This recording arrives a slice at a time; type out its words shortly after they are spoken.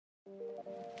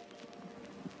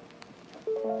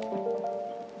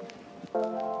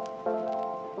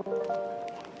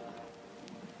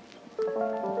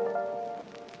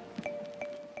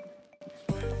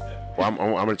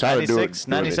Well, I'm going to try to do it. 96,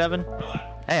 97.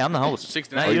 Hey, I'm the host.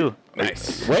 69. Not you.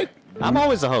 Nice. What? I'm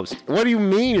always the host. What do you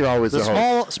mean you're always the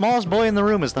host? Smallest boy in the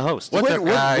room is the host. What's up,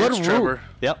 guys? what It's rule? Trevor.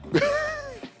 Yep.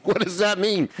 What does that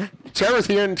mean? Trevor's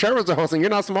here and Trevor's the host, and you're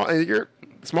not small. And you're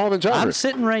smaller than Trevor. I'm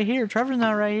sitting right here. Trevor's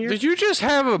not right here. Did you just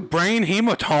have a brain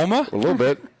hematoma? A little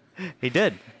bit. He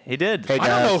did. He did. Hey, I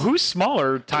don't know guys. who's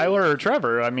smaller, Tyler or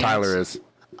Trevor. I mean, Tyler is,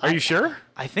 Are you sure?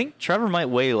 I think Trevor might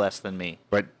weigh less than me.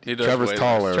 but He does Trevor's weigh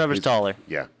taller. less. Trevor's He's- taller.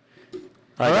 Yeah. All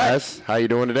Hi right. guys, how you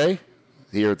doing today?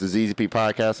 Here at the ZZP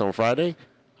podcast on Friday.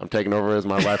 I'm taking over as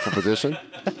my rightful position.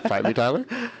 Fight me, Tyler.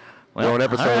 We're on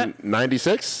episode all right.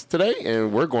 96 today,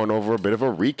 and we're going over a bit of a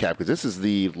recap because this is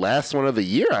the last one of the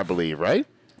year, I believe, right?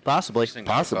 Possibly.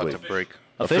 Possibly. About to break.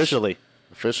 Officially.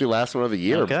 Officially last one of the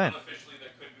year. Okay. Officially, there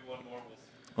could be one more.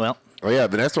 Well, Oh yeah,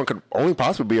 the next one could only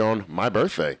possibly be on my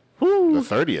birthday, the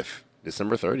 30th,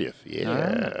 December 30th.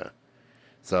 Yeah.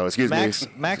 So excuse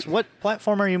Max, what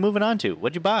platform are you moving on to?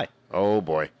 What'd you buy? Oh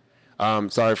boy.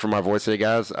 Sorry for my voice today,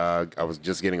 guys. I was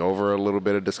just getting over a little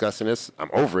bit of discussing this. I'm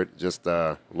over it. Just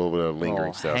a little bit of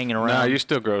lingering stuff. Hanging Nah, around. you're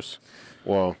still gross.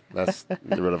 Well, that's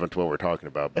irrelevant to what we're talking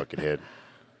about, Buckethead.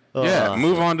 Yeah,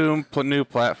 move on to a new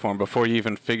platform before you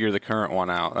even figure the current one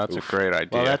out. That's a great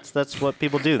idea. Well, that's what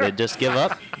people do. They just give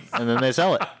up and then they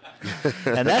sell it.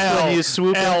 And that's when you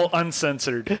swoop in. L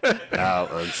uncensored. Al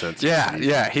uncensored.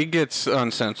 yeah, he gets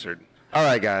uncensored. All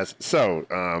right, guys. So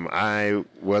I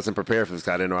wasn't prepared for this.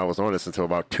 I didn't know I was on this until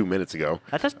about 2 minutes ago.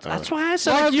 That's why I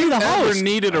said Well, you you the never host.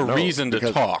 needed a No, reason to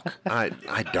because talk. I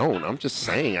don't. I'm just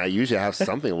saying. I usually have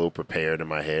something a little prepared in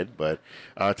my head. But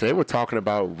today we're talking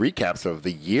about recaps of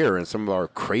the year and some of our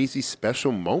crazy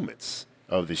special moments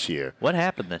of this year. What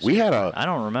happened this We year? had a. I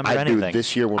don't remember I do anything.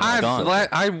 this year when I my gone.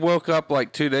 I woke up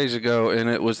like 2 days ago, and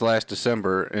it was last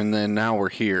December, and then now we're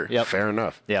here. Yep. Fair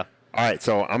enough. Yeah. All right,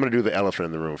 so I'm going to do the elephant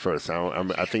in the room first.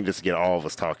 I think just to get all of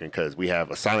us talking because we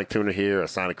have a Sonic tuner here, a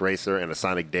Sonic racer, and a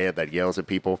Sonic dad that yells at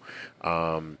people.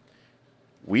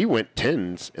 We went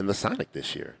 10s in the Sonic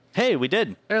this year. Hey, we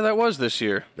did. Yeah, that was this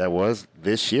year. That was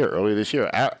this year, earlier this year.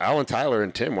 Al and Tyler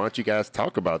and Tim, why don't you guys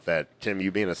talk about that? Tim,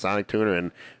 you being a Sonic tuner,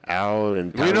 and Al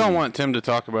and Tyler. We don't want Tim to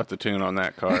talk about the tune on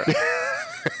that car.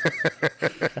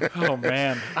 Oh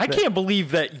man, I can't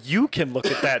believe that you can look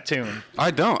at that tune.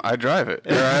 I don't. I drive it.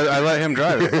 Or I let him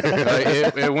drive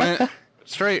it. It went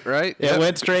straight, right? It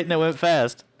went straight and it went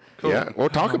fast. Yeah, we'll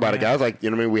talk about it, guys. Like, you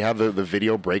know what I mean? We have the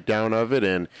video breakdown of it,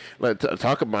 and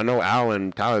talk about, I know Al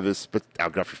and Tyler, but Al,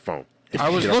 get off your phone. I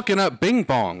was looking up Bing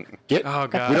Bong. Oh,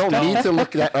 God. We don't need to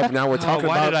look that up now. We're talking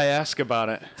Why about. did I ask about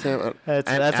it?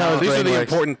 That's how his These are brain the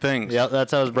works. important things. Yep,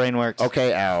 that's how his brain works.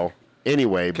 Okay, Al.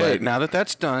 Anyway, Okay, but now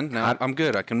that's done, now I'm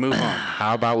good. I can move on.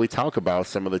 how about we talk about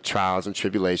some of the trials and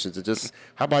tribulations, and just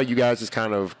how about you guys just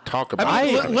kind of talk about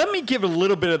it? Let me give a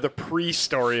little bit of the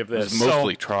pre-story of this. It's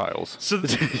mostly trials. So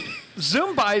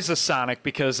Zoom buys a Sonic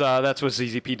because that's what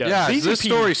ZZP does. Yeah, ZZP, this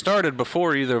story started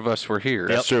before either of us were here.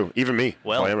 That's true. Even me.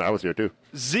 Well- I was here too.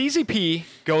 ZZP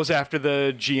goes after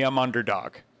the GM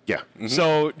underdog. Yeah. Mm-hmm.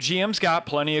 So GM's got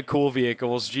plenty of cool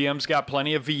vehicles. GM's got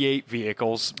plenty of V8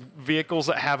 vehicles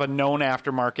that have a known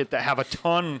aftermarket, that have a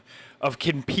ton of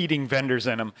competing vendors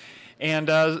in them. And,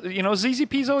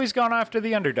 ZZP's always gone after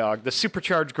the underdog, the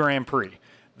Supercharged Grand Prix.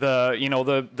 The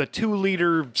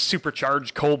 2-liter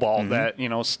supercharged Cobalt that,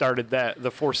 started the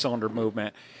 4-cylinder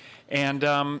movement. And,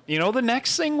 the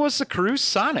next thing was the Cruise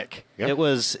Sonic. Yep. It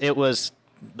was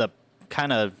the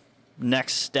kind of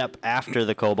next step after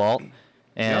the Cobalt.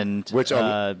 And Which,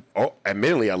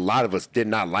 admittedly, a lot of us did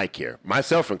not like here,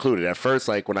 myself included. At first,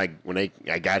 like when I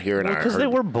got here and I because heard, they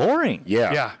were boring.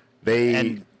 Yeah.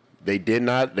 They did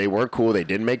not. They weren't cool. They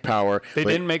didn't make power. They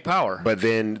didn't make power. But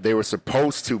then they were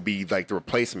supposed to be like the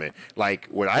replacement. Like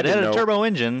what I It didn't had know. a turbo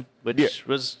engine, which Yeah.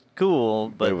 was cool,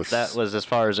 but it was that was as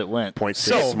far as it went. 0.6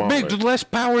 So smaller. Big, less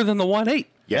power than the 1.8.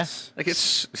 Yes. Like,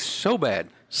 it's so bad.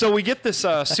 So we get this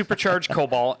supercharged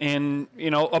Cobalt and,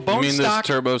 a bone You mean stock. this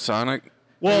Turbo Sonic?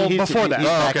 Well, He's- before that. he's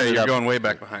Oh, packaged okay, it you're up. going way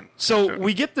back behind. So Sure.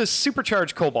 we get this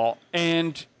supercharged Cobalt,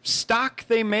 and stock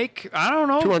they make, I don't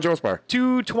know, 200 horsepower.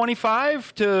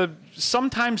 225 to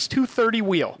sometimes 230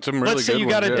 wheel. Some really Let's say good you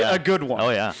got ones, yeah. a good one. Oh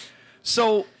yeah.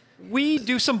 So we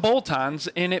do some bolt-ons,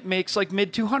 and it makes like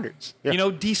mid-200s. Yeah.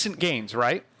 Decent gains,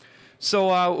 right?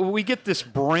 So we get this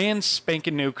brand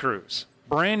spanking new Cruise.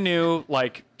 Brand new,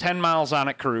 like 10 miles on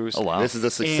it Cruise. Oh wow. This is a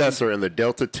successor in the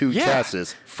Delta 2 Yeah.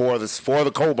 chassis for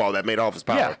the Cobalt that made all of its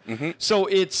power. Yeah. So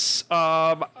it's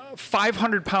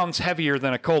 500 pounds heavier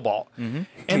than a Cobalt.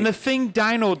 And the thing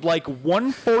dynoed like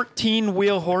 114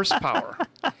 wheel horsepower.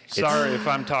 Sorry if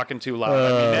I'm talking too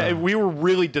loud. I mean, we were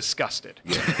really disgusted.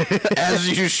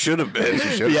 As you should have been.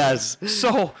 Yes.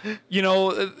 So,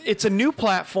 it's a new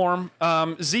platform.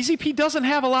 ZZP doesn't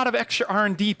have a lot of extra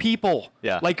R&D people.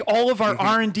 Yeah. Like all of our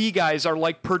R&D guys are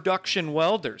like production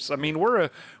welders. I mean, we're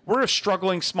a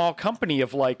struggling small company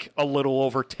of like a little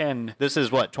over 10. This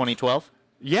is what, 2012?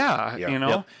 Yeah,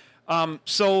 Yeah.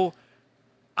 So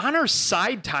on our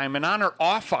side time and on our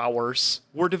off hours,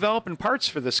 we're developing parts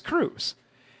for this cruise.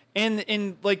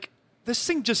 And like this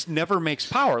thing just never makes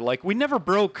power. Like we never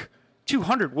broke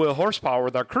 200 wheel horsepower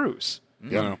with our cruise.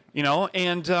 Yeah.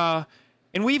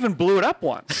 And we even blew it up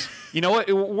once.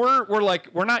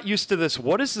 We're not used to this.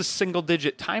 What is this single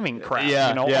digit timing crap?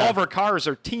 Yeah, All of our cars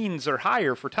are teens or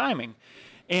higher for timing.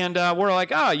 And we're like,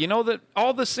 that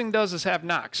all this thing does is have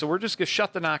knocks. So we're just going to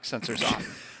shut the knock sensors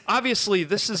off. Obviously,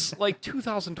 this is like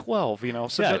 2012,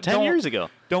 so Yeah, 10 years ago.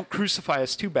 Don't crucify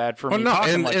us too bad for me Well, no,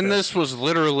 talking like and this. this was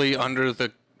literally under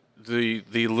the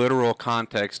literal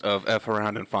context of F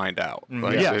around and find out.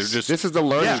 Like, Yes. they're just This is the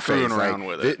learning screwing phase. around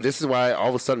with it. This is why all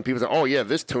of a sudden people say, "Oh yeah,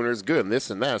 this tuner is good," and this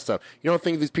and that stuff. You don't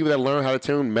think these people that learn how to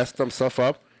tune mess them stuff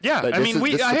up? Yeah, Like, I mean,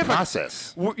 this is I the have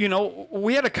process.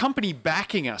 we had a company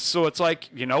backing us, so it's like,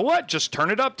 you know what? Just turn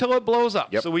it up till it blows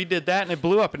up. Yep. So we did that, and it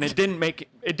blew up, and it didn't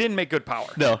make good power.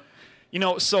 No.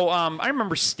 So I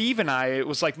remember Steve and I. It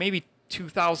was like maybe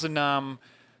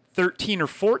 2013 or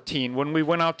 14 when we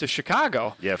went out to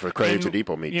Chicago. Yeah, for Crate Engine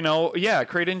Depot meet.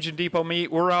 Crate Engine Depot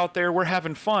meet. We're out there. We're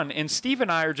having fun, and Steve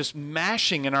and I are just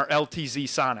mashing in our LTZ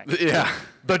Sonic. yeah.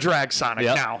 The drag Sonic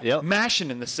Yep, now, yep.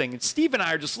 mashing in this thing. And Steve and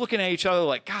I are just looking at each other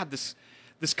like, God, this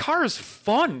car is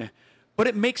fun, but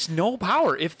it makes no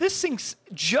power. If this thing's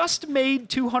just made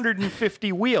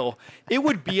 250 wheel, it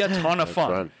would be a ton of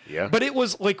fun. Yeah. But it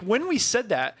was like when we said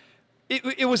that,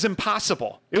 it was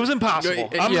impossible. It was impossible.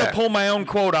 I'm going to pull my own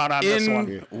quote out on this one.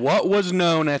 In what was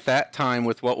known at that time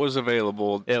with what was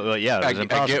available, It was I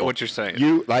impossible. get what you're saying.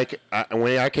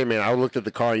 When I came in, I looked at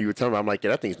the car and you were telling me, I'm like,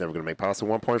 yeah, that thing's never going to make power. So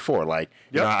 1.4. Like,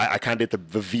 I kind of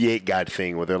did the V8 guide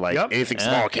thing where they're like, Yep. anything Yeah.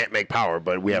 small can't make power,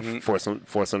 but we have force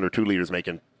under 2 liters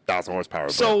making 1,000 horsepower.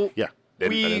 So but, yeah, I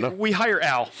didn't know. we hire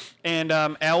Al, and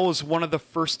Al was one of the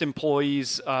first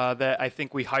employees that I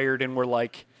think we hired, and we're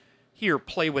like, here,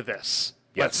 play with this.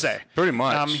 Let's say pretty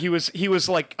much. he was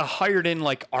like a hired in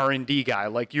like R&D guy.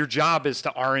 Like your job is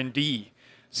to R&D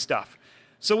stuff.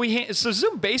 So so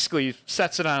Zoom basically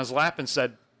sets it on his lap and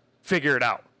said, figure it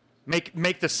out.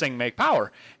 Make this thing make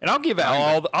power. And I'll give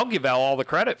Al all the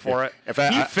credit for it.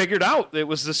 He figured out it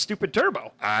was the stupid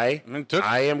turbo. I'm took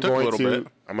a going little to bit.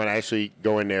 I'm going to actually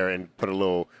go in there and put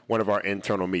one of our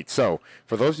internal meets. So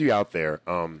for those of you out there,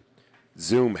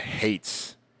 Zoom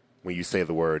hates when you say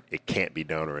the word "it can't be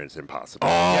done" or "it's impossible." Oh,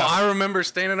 I remember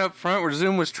standing up front where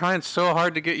Zoom was trying so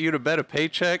hard to get you to bet a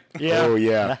paycheck. Yeah. Oh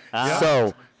yeah.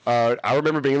 So I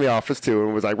remember being in the office too,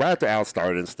 and it was like right after Al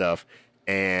started and stuff,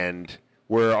 and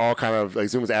we're all kind of like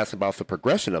Zoom was asking about the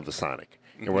progression of the Sonic,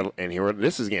 and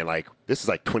this is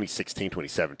like 2016,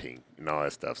 2017, and all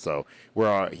that stuff. So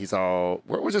we're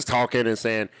just talking and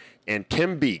saying, and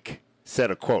Tim Beek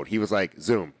said a quote. He was like,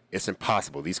 "Zoom, it's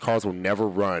impossible. These cars will never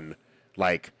run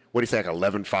like." What do you say, like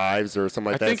 11.5s or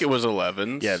something like that? I think it was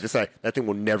 11s. Yeah, that thing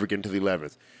will never get into the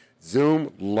 11s.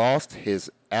 Zoom lost his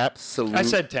absolute. I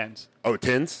said 10s. Oh,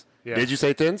 10s? Yeah. Did you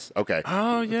say 10s? Okay.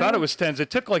 Oh, yeah. I thought it was 10s. It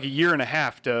took like a year and a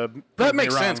half to. That prove me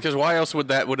makes wrong. sense, because why else would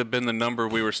have been the number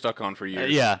we were stuck on for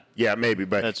years? Yeah. Yeah, maybe,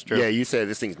 but That's true. Yeah, you said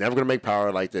this thing's never gonna make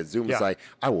power like that. Zoom Yeah. is like,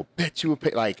 I will bet you a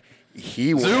pay. Like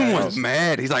Zoom was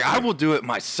mad. He's like, I will do it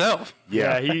myself.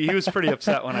 Yeah, he was pretty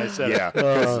upset when I said it. Yeah.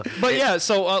 'Cause- But yeah,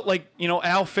 so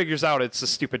Al figures out it's a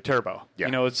stupid turbo. Yeah.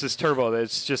 It's this turbo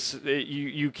that's just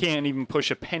you can't even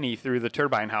push a penny through the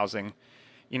turbine housing.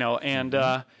 And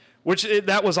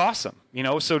that was awesome.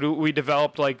 So we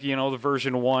developed the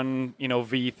version 1,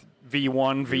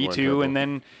 V1, V2, turbo. and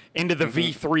then into the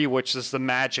V3, which is the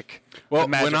magic. Well, the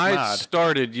magic when I mod.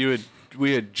 started,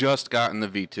 we had just gotten the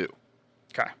V2,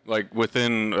 Okay. like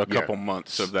within a couple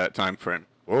months of that time frame.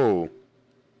 Whoa.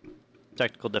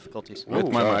 Technical difficulties. With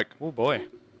Ooh, my sorry. mic. Oh boy.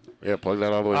 Yeah, plug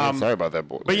that all the way in. Sorry about that,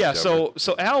 boy. But yeah, so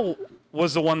Al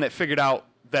was the one that figured out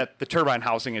that the turbine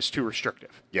housing is too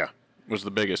restrictive. Yeah. Was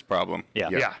the biggest problem. Yeah.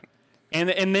 Yeah.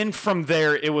 And then from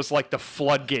there, it was like the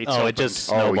floodgates Oh, opened. it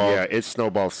just Oh snowballed. yeah, it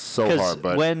snowballed so Because hard.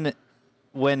 But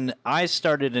when I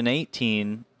started in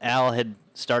 18, Al had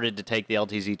started to take the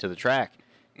LTZ to the track,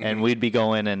 and we'd be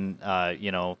going and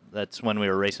that's when we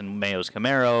were racing Mayo's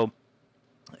Camaro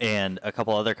and a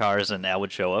couple other cars, and Al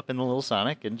would show up in the little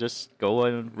Sonic and just go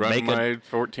and Run make my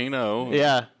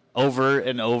 14.0. over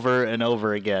and over and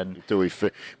over again.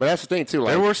 but that's the thing too.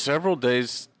 Like, There were several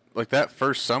days like that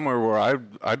first summer where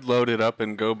I'd load it up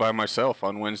and go by myself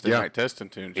on Wednesday Yeah. night testing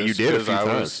tunes. And you just did a because few I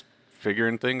times. was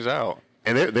figuring things out.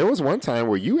 And there was one time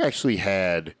where you actually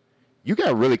you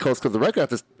got really close because the record got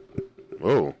this.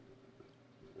 Whoa.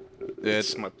 Yeah,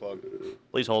 it's my plug.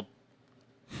 Please hold.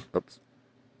 Oops.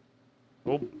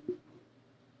 Oh,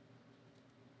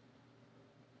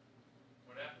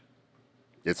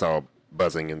 It's all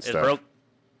buzzing and It stuff. broke.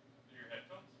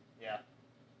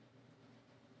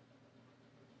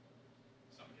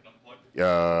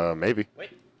 Yeah. Maybe.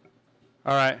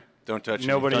 all right. Don't touch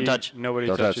Nobody, Don't touch. Nobody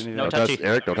Don't touch. touching No Don't anything. touch. touchy.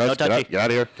 Eric, don't No touch. touchy. Get out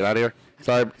of here. Get out of here.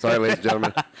 Sorry, ladies and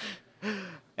gentlemen.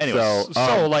 Anyways,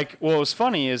 So, Like, what was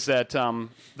funny is that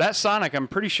that Sonic, I'm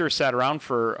pretty sure, sat around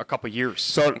for a couple years.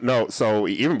 So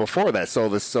even before that,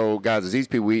 so guys, these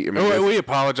people, We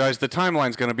apologize. The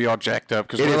timeline's going to be all jacked up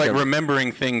because It we're is like gonna-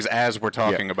 remembering things as we're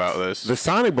talking about this. the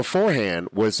Sonic beforehand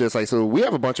was just like, so we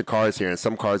have a bunch of cars here, and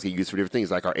some cars get used for different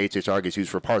things. Like our HHR gets used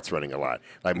for parts running a lot,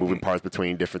 like moving parts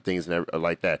between different things and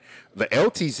like that. The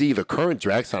LTZ, the current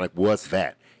drag Sonic, was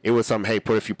that. It was some, hey,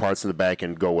 put a few parts in the back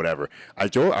and go whatever. I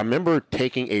remember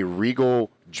taking a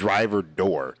Regal driver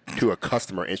door to a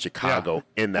customer in Chicago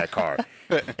in that car.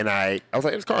 And I was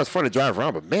like, this car is fun to drive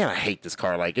around, but man, I hate this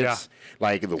car. Like, it's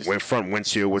like the front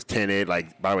windshield was tinted.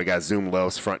 Like, by the way, guys, Zoom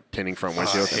loves tinting front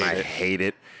windshields, and I hate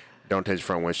it. Don't touch your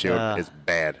front windshield. It's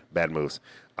bad moves.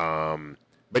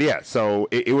 But yeah, so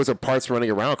it was a parts running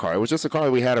around car. It was just a car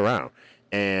that we had around.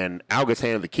 And Al gets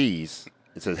handed the keys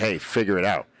and says, hey, figure it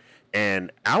out.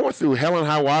 And I went through hell and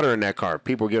high water in that car.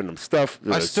 People were giving them stuff.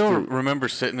 I still remember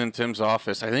sitting in Tim's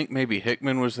office. I think maybe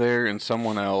Hickman was there and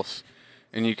someone else.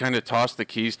 And you kind of tossed the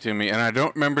keys to me. And I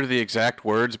don't remember the exact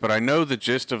words, but I know the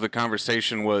gist of the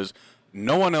conversation was,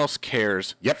 no one else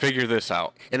cares. Yep. Figure this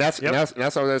out. And that's what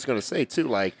I was going to say too.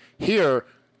 Like here,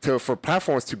 for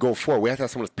platforms to go forward, we have to have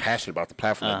someone that's passionate about the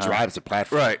platform that drives the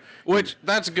platform. Right. Which,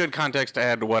 that's a good context to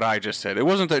add to what I just said. It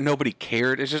wasn't that nobody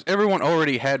cared. It's just everyone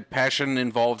already had passion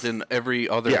involved in every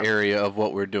other Yeah. area of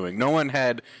what we're doing. No one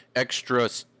had extra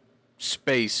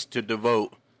space to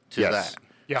devote to Yes, that.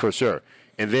 Yeah. for sure.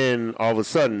 And then all of a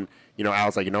sudden, I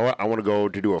was like, you know what? I want to go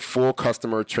to do a full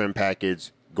customer trim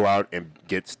package, go out and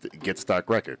get stock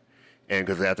record. And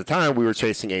because at the time we were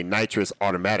chasing a nitrous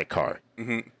automatic car.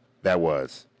 Mm-hmm. That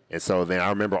was. And so then I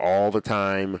remember all the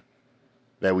time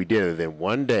that we did it. Then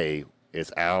one day,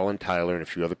 it's Al and Tyler and a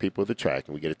few other people at the track,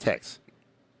 and we get a text.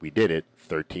 We did it,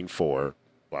 13-4,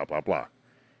 blah, blah, blah.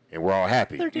 And we're all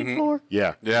happy. 13-4.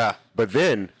 Yeah. Yeah. But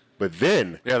then,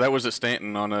 Yeah, that was at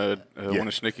Stanton on one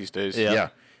of Schnicky's days. Yeah. yeah.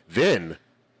 Then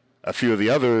a few of the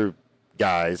other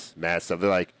guys, Matt stuff, they're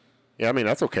like, yeah, I mean,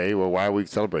 that's okay. Well, why are we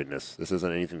celebrating this? This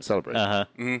isn't anything to celebrate. Uh-huh.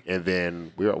 And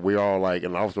then we all like,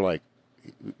 and the officers were like,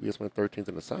 we just went 13th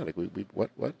in the Sonic.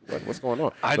 What's going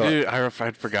on?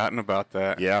 I'd forgotten about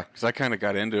that. Yeah. Because I kind of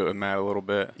got into it with Matt a little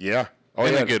bit. Yeah. Oh,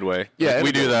 In yeah. a good way. Yeah, Like, in we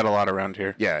a do good that a lot around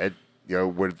here. Yeah.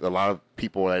 With a lot of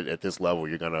people at this level,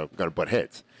 you're gonna butt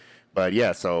heads. But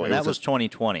yeah, so And that was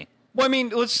 2020. Well, I mean,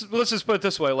 let's just put it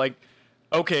this way. Like,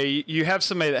 okay, you have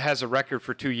somebody that has a record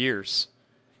for 2 years,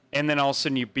 and then all of a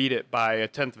sudden you beat it by a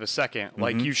tenth of a second.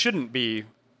 Like, you shouldn't be.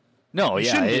 No, You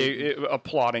yeah, shouldn't it be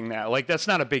applauding that. Like, that's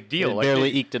not a big deal. Like, barely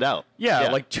eked it out. Yeah,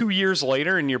 like 2 years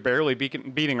later, and you're barely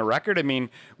beating a record. I mean,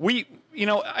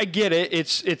 I get it.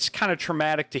 It's kind of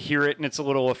traumatic to hear it, and it's a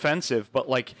little offensive. But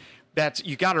like,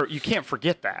 you can't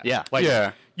forget that. Yeah. like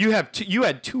Yeah. you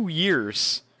had 2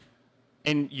 years,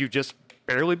 and you just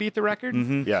barely beat the record.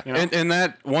 yeah. You know? And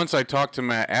that, once I talked to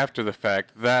Matt after the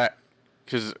fact,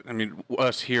 because, I mean,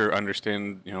 us here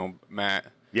understand, Matt,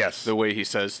 Yes. the way he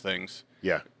says things.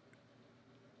 Yeah.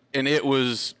 And it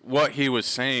was, what he was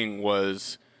saying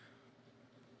was,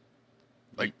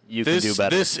 like, You can do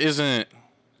better. This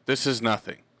is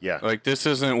nothing. Yeah. Like, this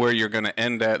isn't where you're going to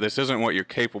end at. This isn't what you're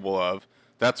capable of.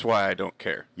 That's why I don't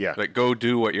care. Yeah. Like, go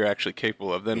do what you're actually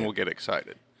capable of. Then we'll get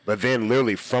excited. But then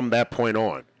literally from that point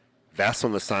on, that's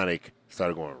when the Sonic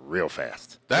started going real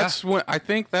fast. That's when, I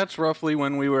think that's roughly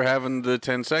when we were having the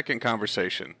 10-second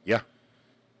conversation. Yeah.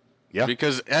 Yeah.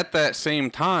 Because at that same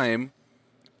time,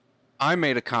 I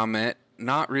made a comment,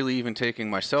 not really even taking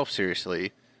myself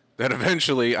seriously, that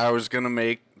eventually I was going to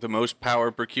make the most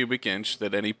power per cubic inch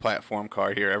that any platform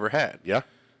car here ever had. Yeah.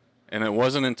 And it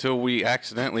wasn't until we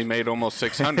accidentally made almost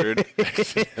 600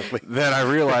 that I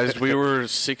realized we were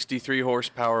 63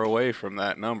 horsepower away from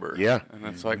that number. Yeah. And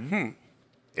it's like,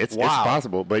 It's Wow.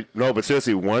 possible. But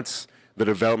seriously, once the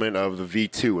development of the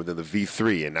V2 and then the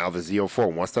V3 and now the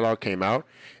Z04, once that all came out,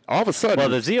 all of a sudden.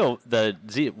 Well,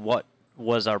 what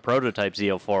was our prototype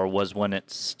Z04 was when it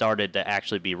started to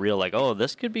actually be real. Like, oh,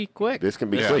 this could be quick. This can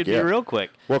be this quick, could yeah. be real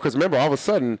quick. Well, because remember, all of a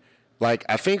sudden, Like,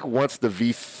 I think once the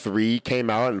V3 came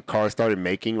out and cars started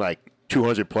making like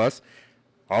 200 plus,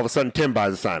 all of a sudden Tim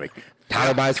buys a Sonic.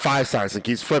 Tyler buys 5 Sonics and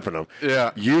keeps flipping them.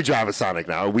 Yeah. You drive a Sonic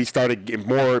now. We started getting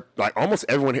more, like almost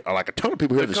everyone, like a ton of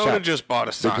people here at the Dakota shop. just bought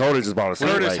a Sonic. Dakota just bought a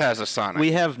Sonic. Curtis like, has a Sonic.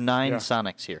 We have 9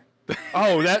 Sonics here.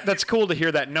 Oh, that's cool to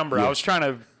hear that number. I was trying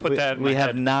to put that in We my have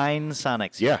head. 9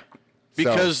 Sonics here. yeah.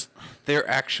 because they're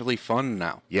actually fun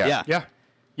now. Yeah. Yeah. Yeah.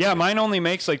 Yeah, mine only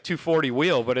makes like 240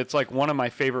 wheel, but it's like one of my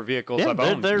favorite vehicles Yeah, I've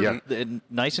owned. they're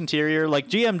nice interior. Like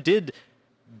GM did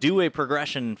do a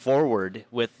progression forward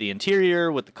with the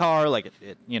interior, with the car. Like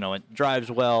it it drives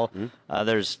well.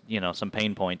 There's some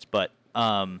pain points, but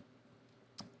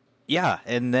yeah.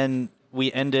 And then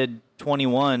we ended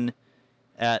 21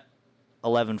 at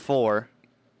 11.4.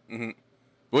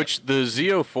 Which the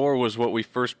Z04 was what we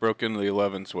first broke into the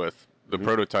 11s with, the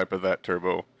prototype of that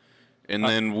turbo. And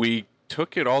then we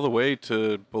took it all the way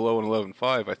to below an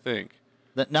 11.5, I think.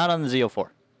 Not on the Z04.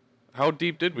 How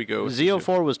deep did we go? with the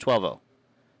Z04 was 12.0.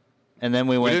 And then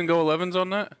we We went. didn't go 11s on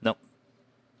that? Nope.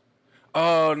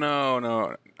 Oh,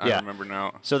 no. I Yeah. remember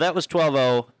now. So that was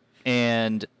 12.0,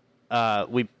 and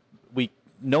we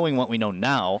knowing what we know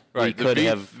now, we Right, could the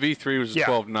have. V3 was Yeah.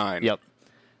 12.9. Yep.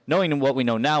 Knowing what we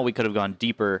know now, we could have gone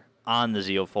deeper on the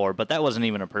Z04, but that wasn't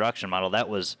even a production model. That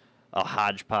was a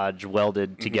hodgepodge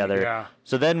welded together. Yeah.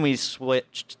 So then we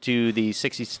switched to the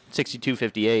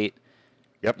 6258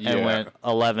 Yep. and Yeah. went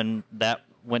 11. That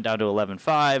went down to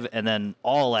 11.5, and then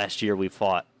all last year we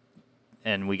fought,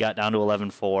 and we got down to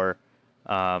 11.4.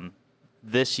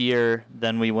 This year,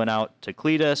 then we went out to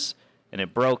Cletus, and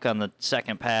it broke on the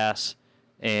second pass.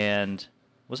 And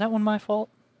was that one my fault?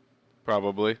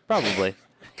 Probably. Probably.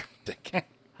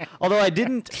 Although I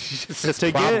didn't. Just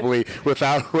to get- probably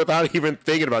without even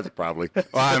thinking about it. Probably. Well,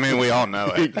 I mean, we all know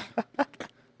it.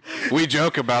 We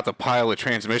joke about the pile of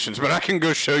transmissions, but I can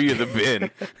go show you the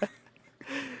bin.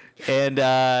 And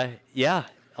yeah,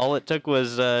 all it took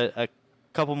was a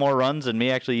couple more runs and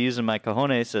me actually using my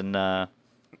cojones and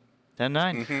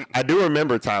 10.9. I do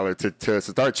remember, Tyler, to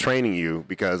start training you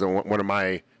because one of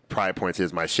my pride points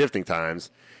is my shifting times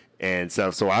and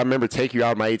stuff. So I remember taking you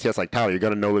out of my ATS like, Tyler, you're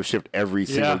going to no-lift shift every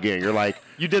single game. You're like...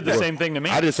 You did the same thing to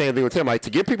me. I did the same thing with Tim. Like, to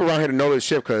get people around here to no-lift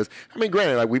shift because, I mean,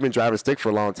 granted, like, we've been driving stick for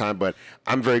a long time, but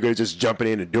I'm very good at just jumping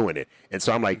in and doing it. And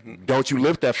so I'm like, don't you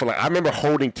lift that for like... I remember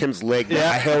holding Tim's leg down.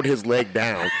 I held his leg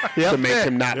down to make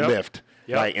him not lift.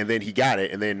 Yep. Like, and then he got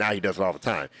it, and then now he does it all the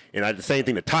time. And I did the same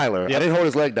thing to Tyler. I didn't hold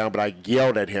his leg down, but I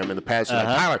yelled at him in the past. Like,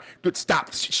 Tyler, dude,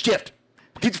 stop, shift.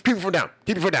 Keep your foot down.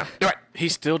 Keep your foot down. Do it. He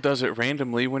still does it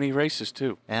randomly when he races,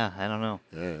 too. Yeah, I don't know.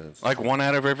 Like 1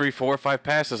 out of every 4 or 5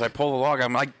 passes, I pull the log.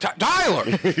 I'm like, Tyler,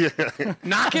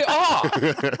 knock it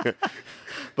off.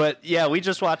 But yeah, we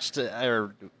just watched,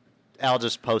 or Al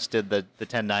just posted the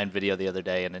 10.9 video the other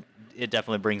day, and it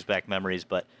definitely brings back memories.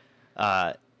 But,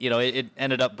 it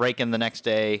ended up breaking the next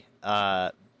day,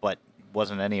 but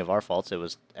wasn't any of our faults. It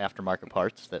was aftermarket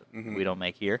parts that we don't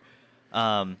make here.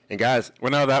 And guys,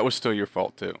 Well, no, that was still your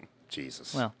fault, too.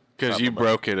 Jesus. Well, Because you probably.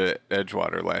 broke it at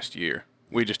Edgewater last year.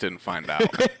 We just didn't find out.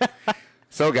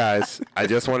 So, guys, I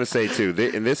just want to say, too,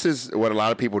 and this is what a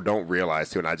lot of people don't realize,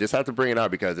 too, and I just have to bring it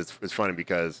up because it's funny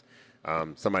because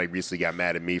somebody recently got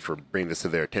mad at me for bringing this to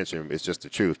their attention. It's just the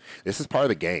truth. This is part of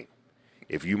the game.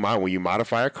 When you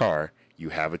modify a car, you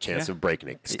have a chance of breaking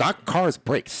it. Stock cars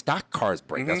break. Stock cars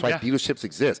break. That's why dealerships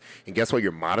exist. And guess what?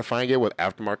 You're modifying it with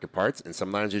aftermarket parts, and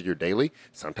sometimes it's your daily.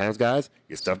 Sometimes, guys,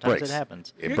 your stuff Sometimes breaks. it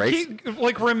happens. It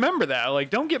breaks. Remember that. Like,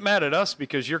 don't get mad at us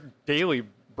because your daily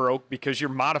broke because you're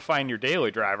modifying your daily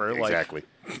driver. Like, Exactly.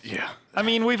 Yeah. I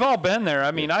mean, we've all been there.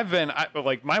 I mean,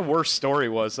 my worst story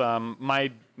was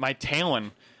my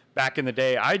Talon back in the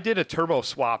day. I did a turbo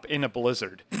swap in a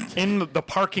blizzard in the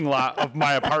parking lot of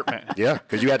my apartment. Yeah,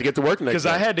 because you had to get to work next Because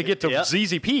day. I had to get to Yep.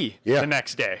 ZZP Yeah. the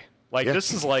next day. Like, Yeah.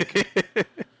 this is like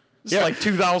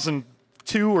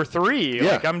 2002 or 3.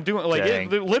 Yeah. Like, I'm doing like Dang.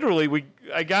 literally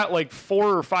I got like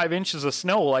 4 or 5 inches of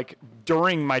snow like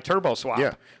during my turbo swap.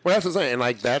 Yeah. Well, that's what I'm saying. And,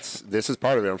 like, this is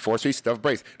part of it. Unfortunately, stuff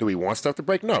breaks. Do we want stuff to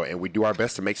break? No. And we do our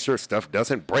best to make sure stuff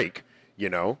doesn't break,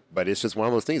 But it's just one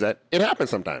of those things that it happens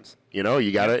sometimes. You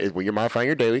got to, when you're modifying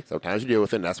your daily, sometimes you deal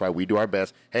with it. And that's why we do our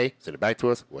best. Hey, send it back to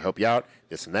us. We'll help you out,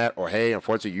 this and that. Or, hey,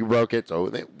 unfortunately, you broke it.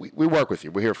 So we work with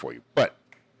you. We're here for you. But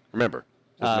remember,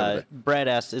 just remember that. Brad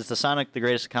asked, "Is the Sonic the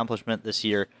greatest accomplishment this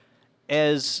year?"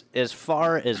 As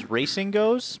far as racing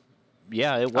goes,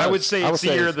 yeah, it was. I would say I would it's the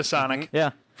say year it's- of the Sonic.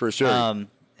 yeah, For sure.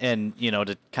 And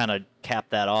to kind of cap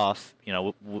that off,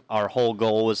 our whole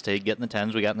goal was to get in the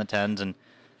 10s. We got in the 10s, and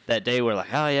that day we're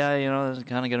like, oh yeah, this is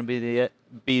kind of going to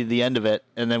be the end of it.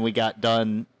 And then we got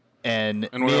done And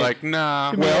And we're like,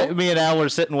 nah. me and Al were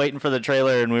sitting waiting for the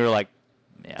trailer, and we were like,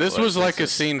 yeah, This what- was like a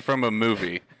is- scene from a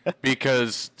movie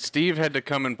because Steve had to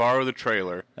come and borrow the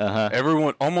trailer.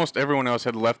 Almost everyone else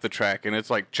had left the track, and it's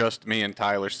like just me and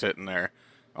Tyler sitting there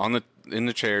in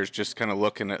the chairs, just kind of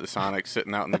looking at the Sonic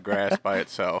sitting out in the grass by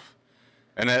itself.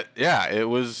 And it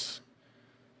was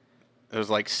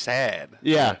like sad.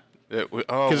 Yeah,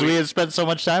 because we had spent so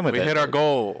much time with we it. hit our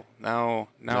goal. Now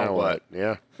what?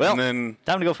 Yeah. Well, and then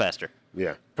time to go faster.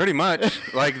 Yeah. pretty much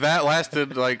like that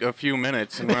lasted like a few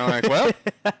minutes, and we're like, well,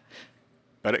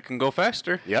 but it can go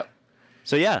faster. Yep.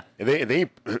 So yeah, And they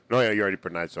no, yeah, you already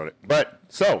put nights on it. But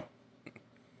so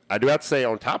I do have to say,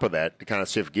 on top of that, to kind of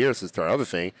shift gears to our other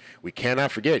thing, we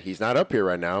cannot forget he's not up here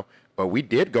right now, but we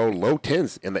did go low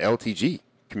 10s in the LTG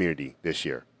community this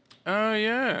year. Oh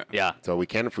yeah. yeah. So we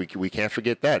can't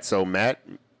forget that. So Matt,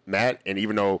 and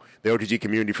even though the LTG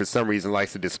community for some reason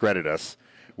likes to discredit us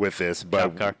with this, but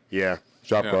Shop car. yeah,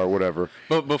 shop Yeah. car, whatever.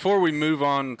 But before we move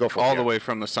on Go for it, all yeah. the way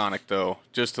from the Sonic, though,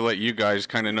 just to let you guys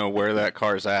kind of know where that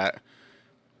car's at,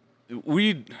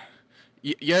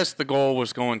 yes, the goal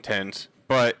was going 10s,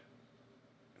 but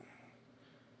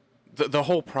the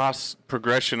whole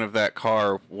progression of that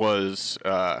car was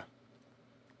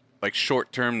like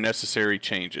short-term necessary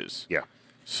changes. Yeah.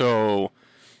 So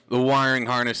the wiring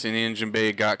harness in the engine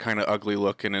bay got kind of ugly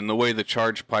looking, and the way the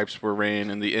charge pipes were ran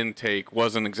and the intake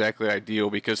wasn't exactly ideal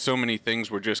because so many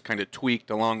things were just kind of tweaked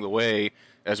along the way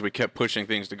as we kept pushing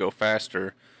things to go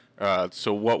faster.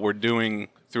 So what we're doing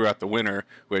throughout the winter,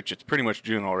 which it's pretty much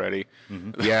June already,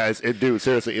 Yeah, dude,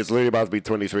 seriously, it's literally about to be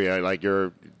 23. Like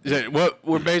you're, what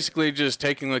we're basically just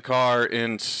taking the car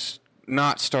and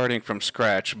not starting from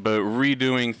scratch, but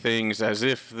redoing things as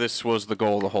if this was the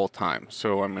goal the whole time.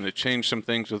 So I'm going to change some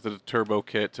things with the turbo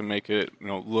kit to make it,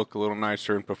 look a little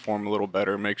nicer and perform a little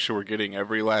better. Make sure we're getting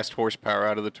every last horsepower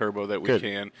out of the turbo that we Good.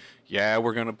 can. Yeah,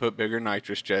 we're going to put bigger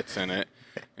nitrous jets in it.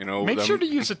 Make sure to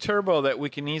use a turbo that we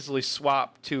can easily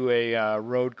swap to a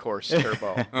road course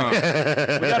turbo. We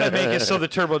gotta make it so the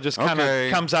turbo just kind of Okay.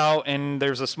 comes out and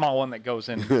there's a small one that goes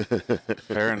in.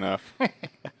 Fair enough.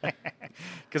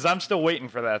 Because I'm still waiting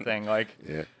for that thing. Like,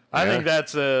 yeah. I Yeah. think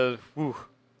that's I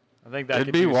think that It'd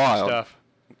could be do some wild. stuff.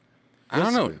 I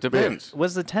don't know. Depends.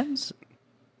 Was the 10s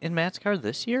in Matt's car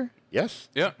this year? Yes.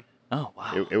 Yeah. Oh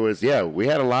wow. It was, yeah. We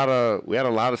had a lot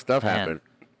of stuff happen.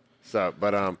 So,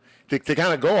 but to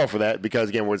kind of go off of that, because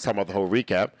again we're talking about the whole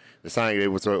recap. The sign,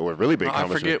 it was a really big. I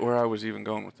conversation. forget where I was even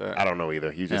going with that. I don't know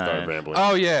either. You just started rambling.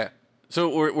 Oh yeah. So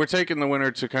we're taking the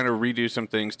winter to kind of redo some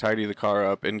things, tidy the car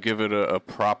up, and give it a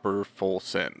proper full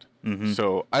send.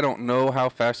 So I don't know how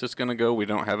fast it's going to go. We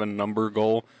don't have a number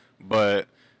goal, but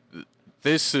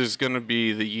this is going to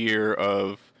be the year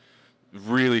of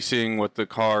really seeing what the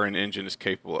car and engine is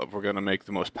capable of. We're going to make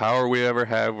the most power we ever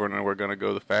have. We're going to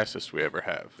go the fastest we ever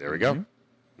have. There we go.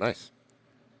 Nice.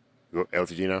 You go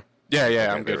LTG now. Yeah, Okay,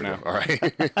 I'm there good we now. go. All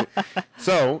right.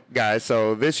 So, guys,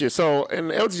 this year, in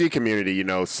the LTG community,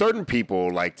 certain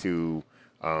people like to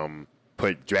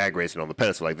put drag racing on the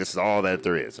pedestal, like this is all that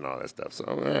there is and all that stuff.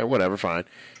 So, whatever, fine.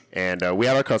 And we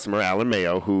had our customer, Alan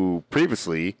Mayo, who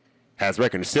previously has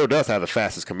record and still does have the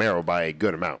fastest Camaro by a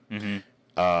good amount.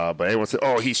 But everyone said,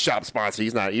 "Oh, he's shop sponsor."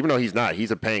 He's not, even though he's not.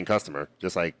 He's a paying customer,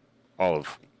 just like all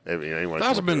of anyone.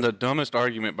 That's been the dumbest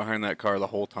argument behind that car the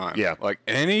whole time. Yeah. Like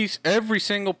every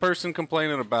single person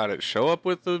complaining about it, show up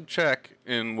with the check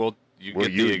and you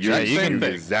get the exact you same get the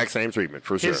thing. exact same treatment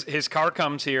for sure. His car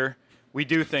comes here. We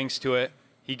do things to it.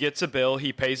 He gets a bill.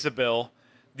 He pays the bill.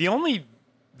 The only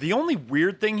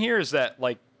weird thing here is that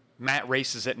like Matt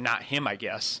races it, not him. I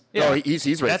guess. No,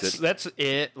 he's raced it. That's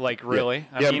it. Like really.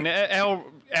 Yeah. I mean,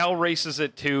 Al races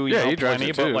it too. Yeah, he drives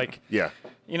plenty, it but too. like Yeah.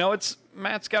 it's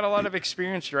Matt's got a lot of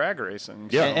experience drag racing.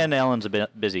 Yeah. And Alan's a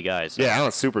busy guy. So. Yeah,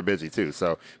 Alan's super busy too.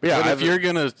 So, but yeah, But if you're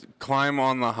gonna climb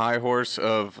on the high horse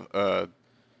of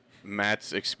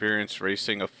Matt's experience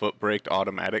racing a foot braked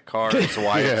automatic car, it's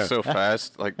why Yeah. it's so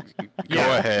fast. Like, go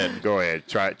Yeah. ahead. go ahead,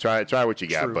 try what you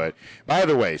got. True. But by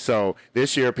the way, so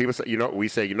this year people say, we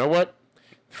say, you know what?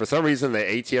 For some reason, the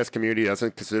ATS community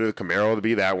doesn't consider the Camaro to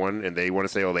be that one, and they want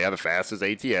to say, oh, they have the fastest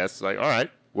ATS. Like, all right,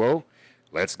 well,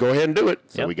 let's go ahead and do it.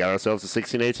 So Yep. we got ourselves a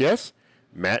 16 ATS.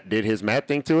 Matt did his Matt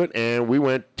thing to it, and we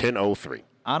went 10.03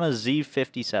 On a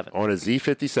Z57 on a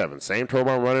Z57. Same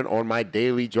turbo I'm running on my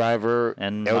daily driver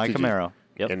and LTG. my Camaro.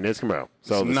 Yep. And this Camaro.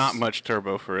 So It's this- not much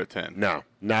turbo for a 10. No,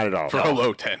 not at all. For a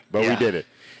low 10. But we Yeah. did it.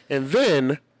 And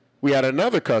then we had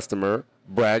another customer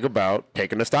brag about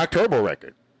taking the stock turbo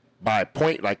record by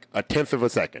like a tenth of a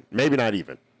second, maybe not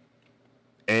even.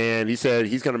 And he said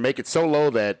he's going to make it so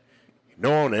low that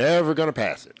no one ever going to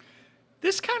pass it.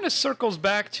 This kind of circles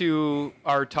back to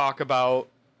our talk about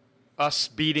us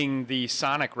beating the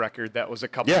Sonic record that was a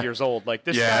couple Yeah. years old. Like,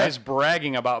 this Yeah. guy's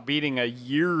bragging about beating a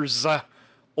years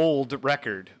old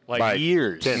record. Like, By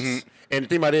years. tenths. And the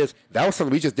thing about it is, that was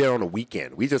something we just did on the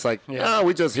weekend. We just like, Yeah.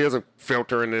 we just, here's a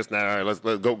filter in this now. All right, let's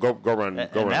go run.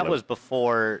 And Go run. that a was little.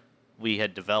 before we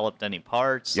had developed any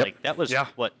parts. Yep. Like that was Yeah.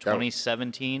 what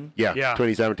 2017. Yeah, Yeah.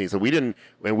 2017. So we didn't,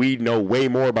 and we know way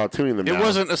more about tuning them It now.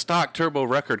 wasn't a stock turbo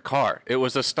record car. It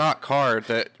was a stock car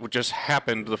that just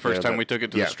happened the first Yeah, time but- we took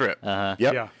it to yeah. the strip. Yep.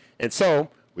 Yeah. And so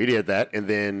we did that, and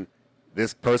then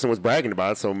this person was bragging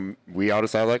about it, so we all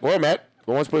decided, like, well, Matt,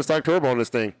 who wants to put a stock turbo on this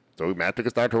thing? So Matt took a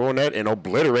stock turbo on that and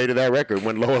obliterated that record,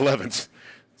 went low 11s.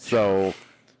 So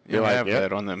You you're like, have yeah,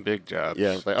 that on them big jobs.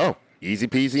 yeah, it's like, oh, easy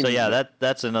peasy. So yeah,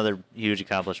 that's another huge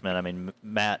accomplishment. I mean,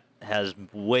 Matt has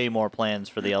way more plans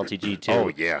for the LTG too.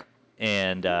 Oh yeah,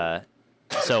 And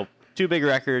so 2 big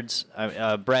records.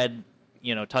 Brad,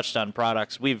 touched on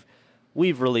products. We've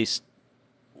released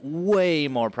way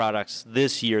more products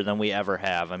this year than we ever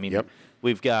have. I mean, Yep.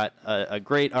 we've got a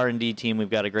great R&D team. We've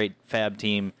got a great fab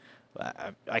team.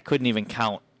 I couldn't even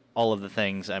count all of the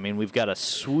things. I mean, we've got a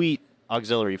sweet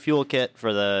auxiliary fuel kit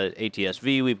for the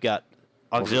ATS-V. We've got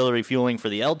auxiliary fueling for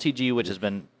the LTG, which has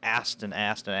been asked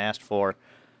for.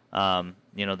 The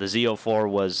Z04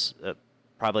 was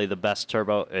probably the best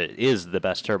turbo. It is the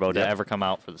best turbo to Yep. ever come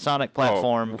out for the Sonic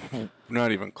platform.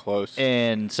 Not even close.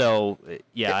 And so,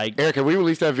 yeah, Eric, have we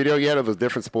released that video yet of those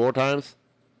different spoil times?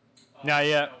 Not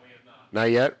yet.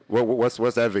 Not yet. What's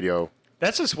that video?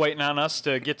 That's just waiting on us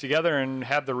to get together and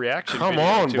have the reaction. Come video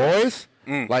on, to it. boys!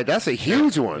 Like that's a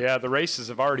huge one. Yeah, the races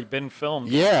have already been filmed.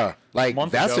 Yeah, like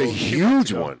month that's ago, a 2 months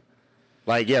huge ago. one.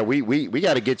 Like, yeah, we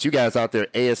got to get you guys out there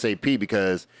ASAP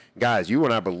because, guys, you will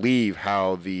not believe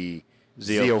how the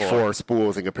Z04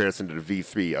 spools in comparison to the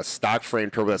V3. A stock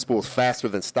frame turbo that spools faster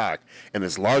than stock, and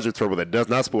this larger turbo that does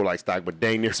not spool like stock, but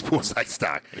dang near spools like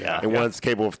stock. Yeah. And one's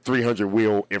capable of 300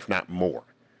 wheel, if not more.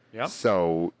 Yep.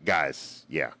 So, guys,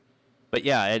 yeah. But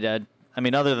yeah, I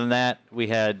mean, other than that, we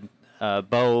had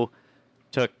Bo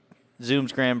took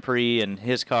Zoom's Grand Prix and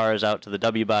his cars out to the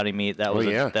W Body meet. That was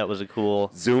yeah. that was a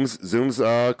cool. Zoom's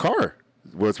car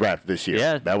was wrapped this year.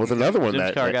 Yeah. That was another one Zoom's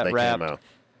that, car that, got that wrapped. came out.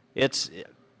 It's,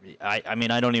 I mean,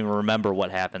 I don't even remember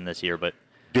what happened this year, but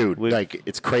Dude, We've- like,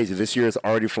 it's crazy. This year has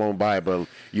already flown by, but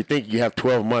you think you have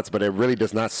 12 months, but it really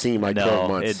does not seem like 12 no,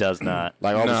 months. it does not.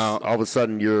 Like, No. all of a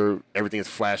sudden, everything is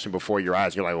flashing before your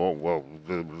eyes. You're like, whoa,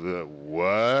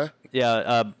 what?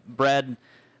 Yeah, Brad,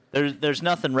 there's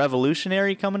nothing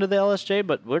revolutionary coming to the LSJ,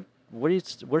 but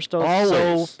we're still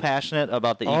Always. so passionate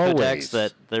about the Always. Ecodex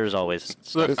that there's always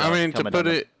Look, stuff I mean, to coming put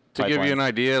down the it, to give you pipeline. an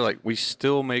idea, like, we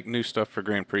still make new stuff for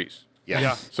Grand Prix. Yes.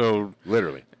 Yeah. So,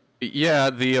 Literally. yeah,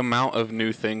 the amount of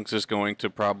new things is going to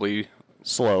probably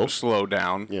slow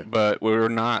down, Yeah. but we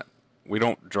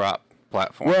don't drop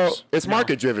platforms. Well, it's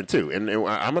market driven too, and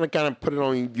I'm gonna kind of put it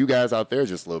on you guys out there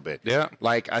just a little bit. Yeah.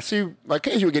 Like I see, like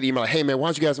occasionally we get email, like, hey man, why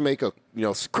don't you guys make a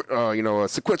a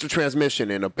sequential transmission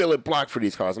and a billet block for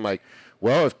these cars? I'm like,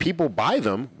 well, if people buy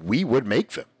them, we would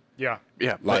make them. Yeah.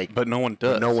 yeah, like- but no one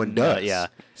does. No one does. yeah.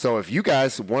 So if you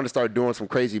guys want to start doing some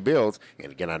crazy builds,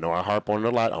 and again, I know I harp on it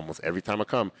a lot almost every time I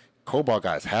come. Cobalt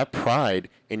guys, have pride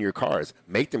in your cars.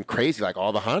 Make them crazy like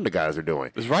all the Honda guys are doing.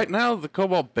 Because right now, the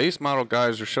Cobalt base model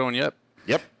guys are showing up,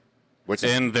 Yep. Which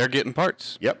is and they're getting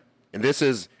parts. Yep. And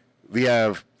we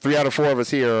have 3 out of 4 of us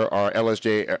here are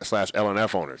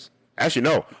LSJ/LNF owners. Actually,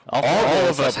 no. All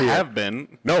of us up here- have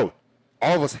been. No.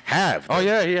 All of us have. Oh,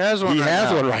 yeah, he has one He right has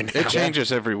now. one right now. It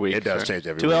changes every week. It does change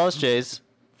every 2 week. LSJs,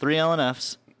 3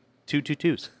 LNFs, 2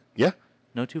 22s. Yeah.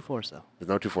 No 24s though. There's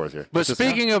no 2.4s here. But It's just-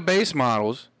 speaking of base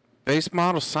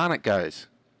model Sonic guys,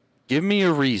 give me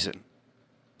a reason,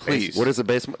 please. What is the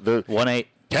base? The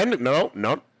 1.8.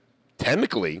 No.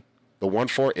 Technically, the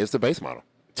 1.4 is the base model.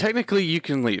 Technically, you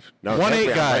can leave. No, 1.8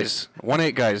 technically, guys.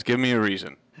 1.8 guys. Give me a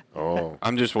reason. Oh.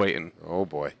 I'm just waiting. Oh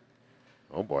boy.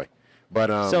 Oh boy. But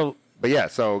So-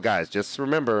 so guys, just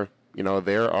remember,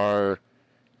 there are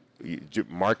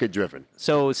market driven.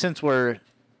 So since we're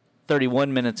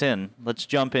 31 minutes in, let's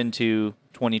jump into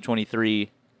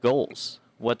 2023 goals.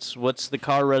 What's the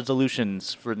car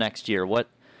resolutions for next year? What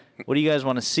do you guys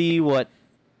want to see? What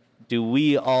do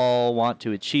we all want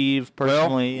to achieve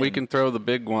personally? Well, we can throw the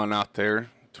big one out there.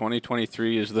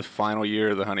 2023 is the final year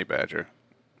of the Honey Badger.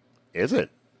 Is it?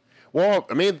 Well,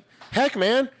 I mean, heck,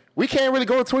 man, we can't really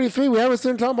go to 23. We haven't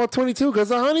been talking about 22 because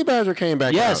the Honey Badger came back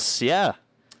out. Yes, yeah.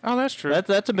 Oh, that's true.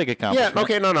 That's a big Yeah, accomplishment.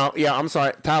 okay, no. Yeah, I'm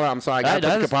sorry. Tyler, I'm sorry. I got to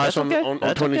put the kibosh That's okay. on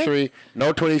That's 23. okay.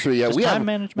 No 23. Yeah, Just we time have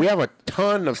management. we have a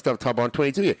ton of stuff to talk about on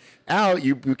 22. Yeah. Al,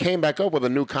 you came back up with a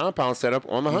new compound setup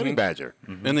on the Honey Badger.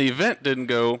 And the event didn't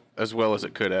go as well as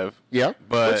it could have. Yeah.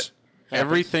 But Which,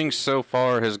 Everything so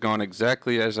far has gone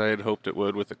exactly as I had hoped it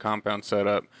would with the compound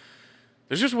setup.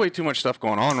 There's just way too much stuff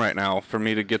going on right now for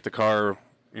me to get the car.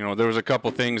 You know, there was a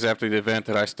couple things after the event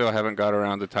that I still haven't got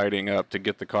around to tidying up to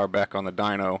get the car back on the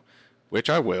dyno, which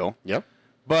I will. Yep.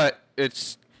 But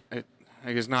it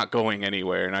is not going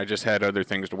anywhere, and I just had other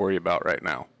things to worry about right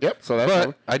now. Yep. So that's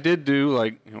But I did do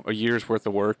like a year's worth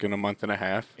of work in a month and a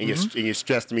half. and you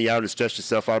stressed me out and stressed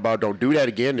yourself out about don't do that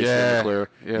again. This Yeah. clear.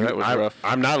 Yeah, that was rough.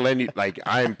 I'm not letting you, like,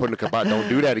 I am putting a cup out. Don't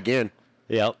do that again.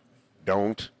 Yep.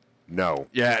 Don't. No.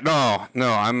 Yeah, no,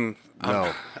 No.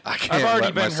 I can't I've already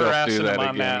let been myself harassing do that him on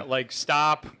again. that. Like,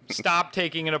 stop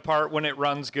taking it apart when it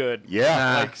runs good.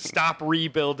 Yeah. Like, stop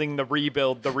rebuilding the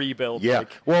rebuild. Yeah. Like,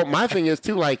 Well, my thing is,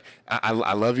 too, like, I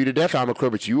love you to death, Al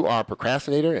McClure, but you are a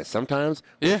procrastinator, and sometimes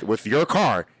with your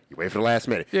car, you wait for the last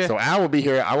minute. Yeah. So Al will be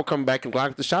here. I will come back and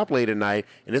lock the shop late at night,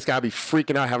 and this guy will be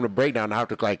freaking out, having a breakdown. I have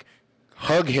to, like,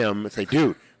 hug him and say,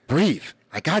 dude, breathe.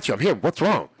 I got you. I'm here. What's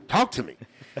wrong? Talk to me.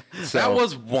 So, That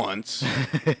was once.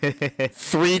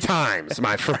 3 times,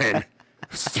 my friend.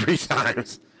 3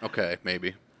 times. Okay,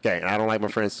 maybe. Okay, and I don't like my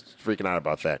friends freaking out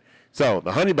about that. So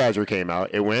the Honey Badger came out.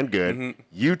 It went good. Mm-hmm.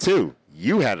 You too.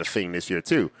 You had a thing this year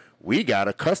too. We got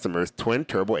a customer's twin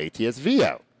turbo ATS-V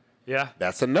out. yeah.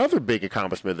 That's another big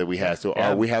accomplishment that we had. So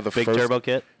Yeah, we have the big first turbo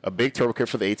kit. a big turbo kit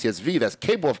for the ATS-V that's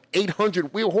capable of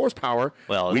 800 wheel horsepower.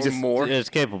 Well, we just more. It's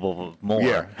capable of more.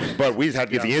 yeah, but we just had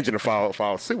to get the engine to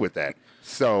follow suit with that.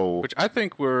 So Which I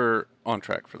think we're on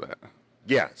track for that.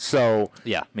 yeah, so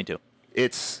Yeah, me too.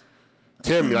 it's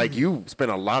Tim, like you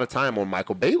spent a lot of time on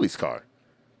Michael Bailey's car.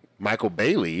 Michael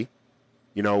Bailey,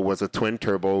 was a twin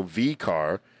turbo V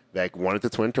car that wanted the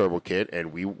twin turbo kit,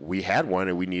 and we had one,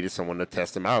 and we needed someone to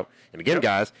test him out. And again,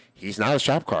 guys, he's not a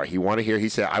shop car. He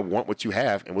said, I want what you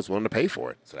have, and was willing to pay for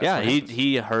it. So that's Yeah, what he happens.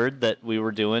 he heard that we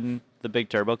were doing the big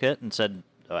turbo kit and said,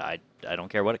 I don't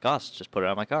care what it costs, just put it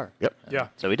on my car. Yep. Yeah.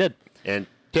 So we did. And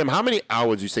Tim, how many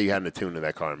hours you say you had to tune in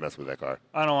that car and mess with that car?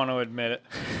 I don't want to admit it.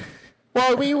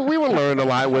 Well, we were learning a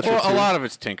lot with it. Well, a too. lot of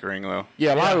it's tinkering, though.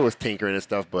 Yeah, a lot of it was tinkering and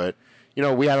stuff, but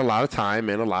we had a lot of time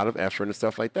and a lot of effort and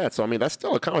stuff like that. So I mean, that's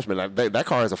still an accomplishment. That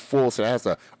car has a full set. It has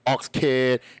a aux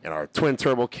kit and our twin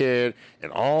turbo kit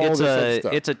and all It's this other a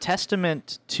stuff. it's a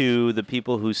testament to the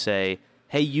people who say,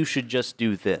 "Hey, you should just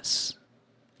do this.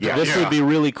 Yeah. This Yeah. would be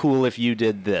really cool if you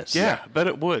did this." Yeah, I bet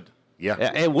it would. yeah.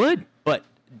 Yeah, it would. But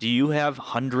do you have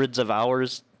hundreds of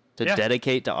hours to Yeah.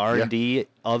 dedicate to R&D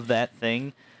of that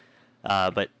thing?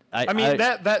 But I mean,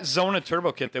 that Zona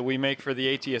turbo kit that we make for the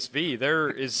ATS-V, there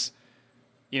is,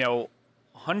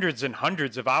 hundreds and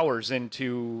hundreds of hours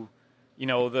into,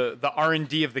 the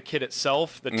R&D of the kit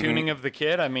itself, the tuning of the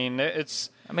kit. I mean, how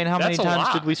many that's a times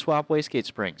lot. did we swap wastegate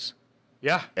springs?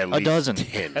 Yeah. At A dozen.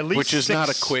 10. At least Which is not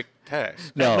a 6 quick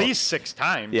task. No. At least 6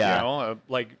 times. Yeah.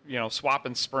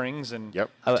 Swapping springs and Yep.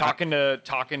 talking to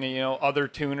other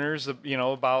tuners,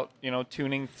 about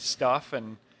tuning stuff,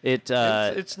 and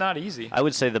it's not easy. I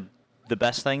would say the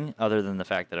best thing, other than the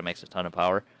fact that it makes a ton of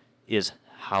power, is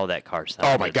how that car sounds.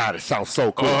 Oh my God, it sounds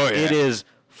so cool. Oh, yeah. It is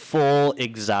full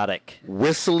exotic.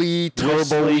 Whistly,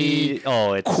 turbo-y, Whistly.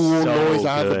 Oh, it's cool so noise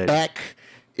out of the good. back.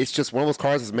 It's just one of those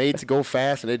cars that's made to go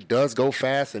fast, and it does go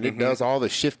fast, and it does all the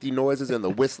shifty noises and the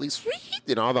whistly sweet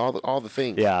and all the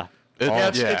things. Yeah. Yeah,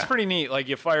 Yeah. it's pretty neat. Like,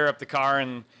 you fire up the car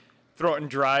and throw it in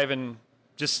drive and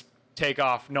just take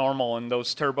off normal, and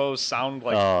those turbos sound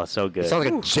like Oh, so good. It sounds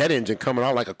like a jet engine coming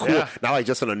out like a cool, Yeah. not like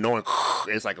just an annoying.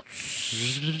 It's like,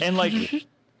 and like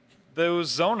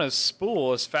those Zonas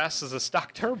spool as fast as the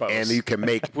stock turbos. and you can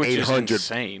make Which is 800,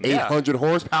 insane. 800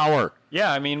 horsepower.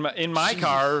 yeah, I mean, in my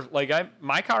car,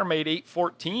 my car made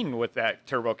 814 with that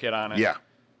turbo kit on it. Yeah,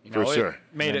 for it sure.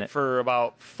 Made And it for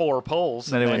about 4 pulls,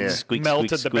 Then it and went then squeak, melted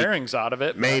squeak, the squeak. bearings out of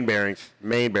it. Main bearings.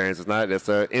 It's not. It's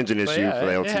an engine issue yeah, for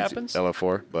the it LT, happens.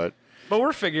 LF4. But But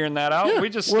we're figuring that out. Yeah, We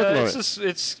just working on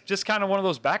it's just kind of one of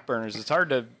those back burners. It's hard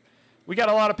to. We got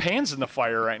a lot of pans in the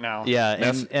fire right now. Yeah,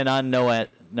 That's- and on Noah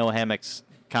Hammock's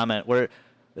comment, where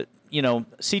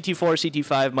CT4,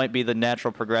 CT5 might be the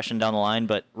natural progression down the line,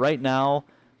 but right now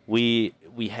we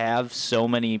have so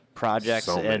many projects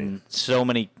So many. and so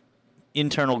many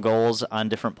internal goals on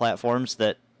different platforms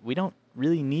that we don't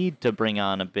really need to bring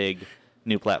on a big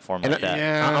new platform like that.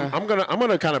 yeah. I'm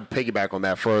gonna kind of piggyback on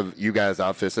that for you guys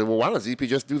out there. Say, well, why doesn't ZP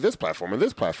just do this platform and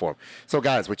this platform? So,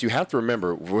 guys, what you have to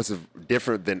remember, what's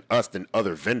different than us than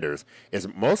other vendors, is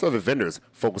most other vendors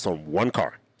focus on one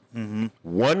car. Mm-hmm.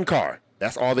 One car.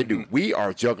 That's all they do. We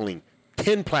are juggling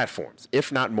 10 platforms,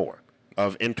 if not more,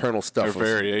 of internal stuff. Or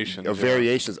variations, Of yeah.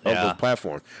 variations of Yeah. those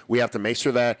platforms. We have to make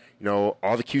sure that,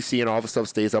 all the QC and all the stuff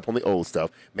stays up on the old stuff.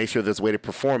 Make sure there's a way to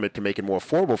perform it to make it more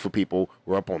affordable for people.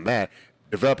 We're up on that.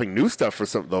 developing new stuff for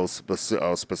some of those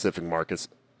specific markets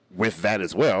with that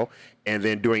as well, and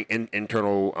then doing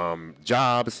internal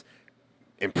jobs.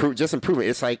 Improving.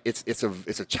 It's like it's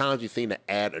a challenging thing to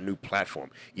add a new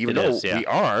platform. Even though we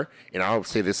are, and I'll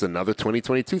say this is another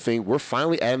 2022 thing, we're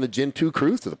finally adding the Gen 2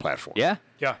 Cruise to the platform. Yeah.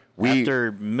 Yeah.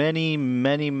 After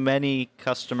many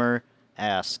customer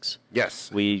asks. Yes.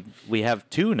 We have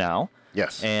 2 now.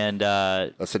 Yes. And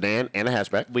a sedan and a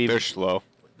hatchback. They're slow.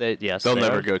 Yes. They'll they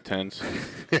never are. go 10s.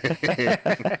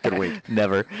 Good wink.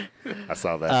 Never. I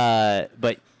saw that.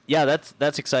 But yeah,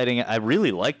 that's exciting. I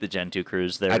really like the Gen 2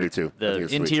 Cruise. I do too. I think The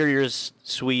it's interior's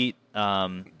sweet.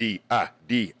 D.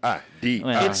 Well,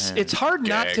 It's hard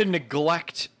not to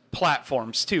neglect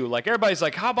platforms too. Like everybody's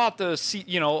like, how about the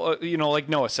like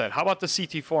Noah said, how about the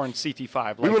CT4 and CT5?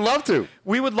 Like, We would love to.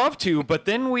 We would love to, but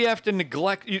then we have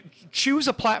to choose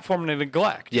a platform to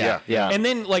neglect. Yeah. And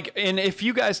then and if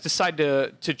you guys decide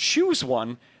to choose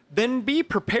one, then be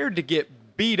prepared to get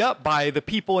beat up by the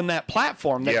people in that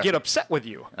platform that get upset with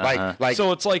you. Like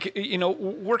So it's like,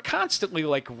 we're constantly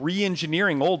like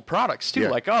re-engineering old products too. Yeah,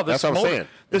 Like, oh, that's what I'm saying.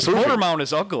 this Improving. motor mount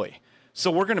is ugly,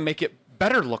 so we're going to make it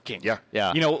better looking. Yeah.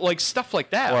 Yeah. Like stuff like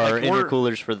that. Or like we're-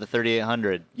 intercoolers for the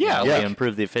 3800. Yeah. We Yeah.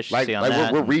 improve the efficiency on like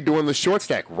that. we're redoing the short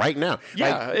stack right now.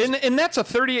 Yeah, Like, and that's a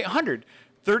 3800.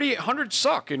 3800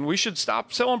 suck, and we should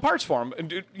stop selling parts for them.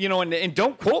 And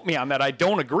don't quote me on that. I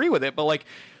don't agree with it, but like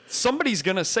somebody's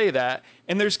gonna say that,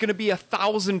 and there's gonna be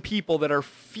 1,000 people that are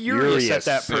furious at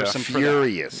that person for that.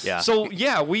 furious. Yeah. So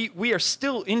yeah, we are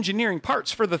still engineering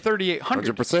parts for the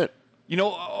 3800. 100%.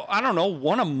 I don't know,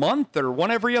 one a month or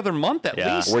one every other month at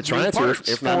Yeah. least. We're new trying to, parts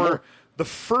if not for more. the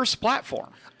first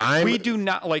platform. We do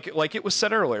not like it was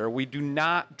said earlier. We do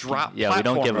not drop. Yeah, we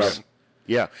don't give platforms. up.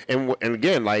 Yeah, and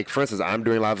again, like for instance, I'm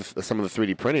doing a lot of some of the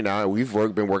 3D printing now, and we've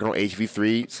been working on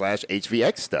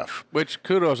HV3/HVX stuff. Which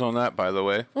kudos on that, by the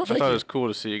way. I thank thought you. it was cool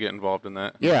to see you get involved in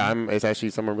that. Yeah, it's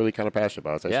actually something I'm really kind of passionate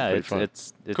about. It's actually Yeah, pretty fun.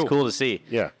 it's Cool. cool to see.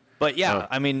 Yeah. But yeah, Uh,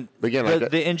 I mean, but again, the, like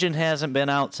that- the engine hasn't been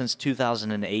out since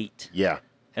 2008. Yeah.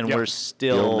 And Yep. we're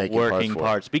Still still making working parts for it.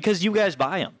 parts because you guys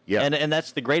buy them. Yeah. And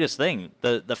that's the greatest thing.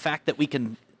 The fact that we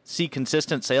can see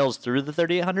consistent sales through the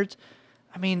 3800s.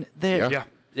 I mean, they're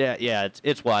Yeah.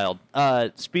 it's wild.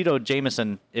 Speedo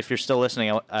Jameson, if you're still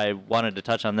listening, I wanted to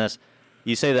touch on this.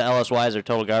 You say the LSYs are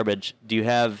total garbage. Do you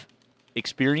have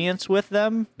experience with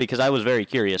them? Because I was very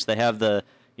curious. They have the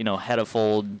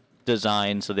head-of-fold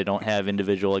design, so they don't have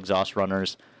individual exhaust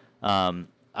runners.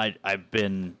 I've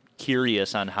been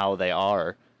curious on how they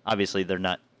are. Obviously, they're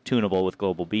not tunable with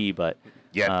Global B, but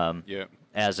Yeah.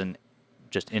 as an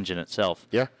just engine itself.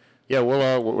 Yeah. Yeah,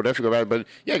 we'll definitely go back. But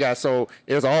yeah, guys, so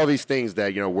there's all these things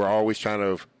that, we're always trying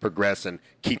to progress and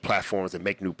keep platforms and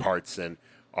make new parts and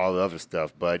all the other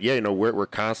stuff. But yeah, we're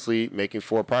constantly making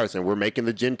forward parts, and we're making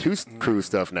the Gen 2 Cruise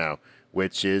stuff now,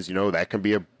 which is, that can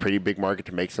be a pretty big market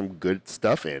to make some good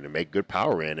stuff in and make good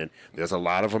power in. And there's a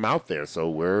lot of them out there. So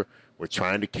we're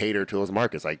trying to cater to those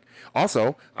markets. Like,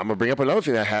 also, I'm going to bring up another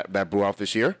thing that blew off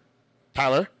this year.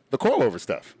 Tyler, the coilover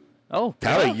stuff. Oh,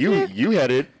 Tyler, yeah. you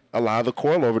headed a lot of the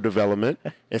coilover development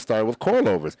and started with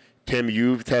coilovers. Tim,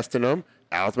 you've tested them.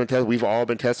 Al's been testing. We've all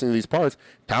been testing these parts.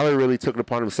 Tyler really took it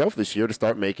upon himself this year to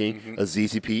start making a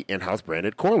ZZP in-house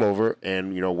branded coilover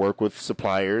and, work with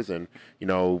suppliers and,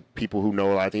 people who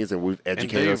know a lot of things, and we've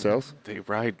educated ourselves. They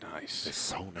ride nice. It's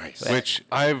so nice. Which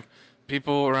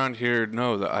people around here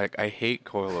know that I hate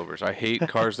coilovers. I hate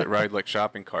cars that ride like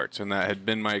shopping carts, and that had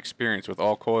been my experience with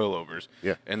all coilovers.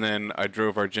 Yeah. And then I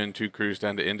drove our Gen 2 Cruise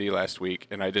down to Indy last week,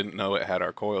 and I didn't know it had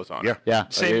our coils on it. Yeah.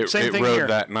 Like, Same it thing rode here.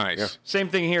 that nice. Same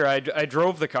thing here. I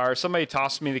drove the car. Somebody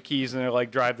tossed me the keys, and they're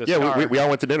like, "Drive this Yeah, car." we all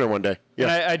went to dinner one day. And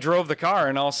Yeah. I drove the car,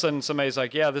 and all of a sudden somebody's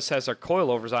like, "Yeah, this has our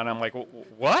coilovers on." I'm like,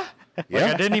 "What?" Like, Yeah.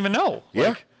 I didn't even know. Yeah.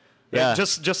 Like, Yeah.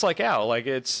 Just like Al. Like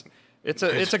it's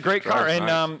a great car, drives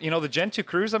and nice. the Gen 2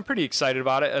 Cruise, I'm pretty excited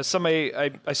about it.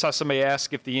 I saw somebody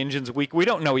ask if the engine's weak. We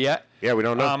don't know yet. Yeah, we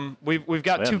don't know. We've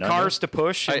got We have two no cars to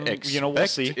push, I and expect we'll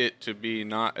see. it to be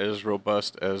not as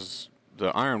robust as the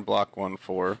iron block one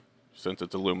since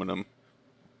it's aluminum,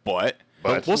 but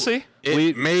We'll see.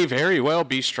 it may very well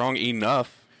be strong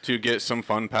enough to get some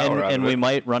fun power out And of we it.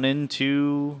 might run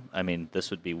into, I mean, this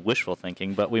would be wishful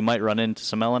thinking, but we might run into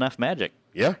some LNF magic.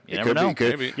 Yeah, You never know.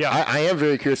 Maybe. Yeah. I am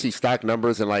very curious to see stock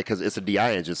numbers, and because it's a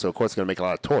DI engine, so of course it's going to make a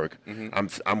lot of torque. I'm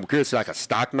curious to see like a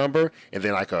stock number and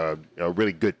then like a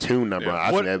really good tune number. Yeah.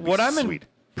 I think that'd be What I'm sweet.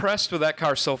 impressed with that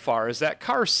car so far is that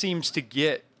car seems to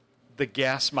get the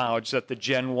gas mileage that the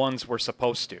Gen 1s were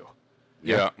supposed to.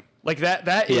 Yeah. Like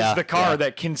that is Yeah, the car yeah.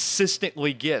 that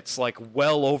consistently gets like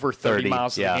well over 30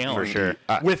 miles to yeah, the gallon. for sure.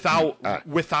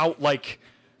 Without like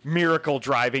miracle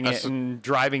driving it and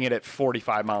driving it at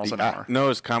 45 miles an hour.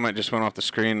 Noah's comment just went off the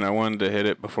screen, and I wanted to hit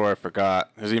it before I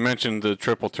forgot. As he mentioned the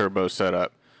triple turbo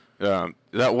setup.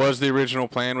 That was the original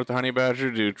plan with the Honey Badger,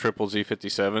 to do triple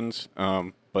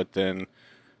Z57s. But then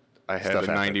I had Stuff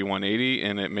a happened. 9180,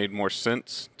 and it made more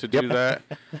sense to do that.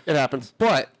 It happens.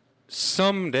 But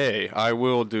someday I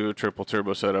will do a triple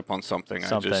turbo setup on something.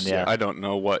 Yeah. I don't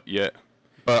know what yet.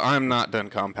 But I'm not done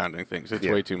compounding things. It's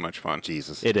way too much fun.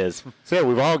 Jesus. It is. So yeah,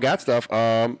 we've all got stuff.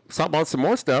 Talk about some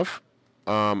more stuff.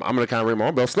 I'm gonna kind of read my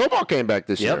own bill. Snowball came back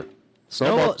this year.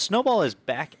 Snowball is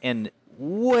back and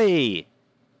way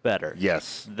better.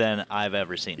 Yes. Than I've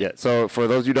ever seen. Yeah. So for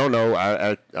those you don't know,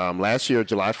 last year,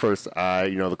 July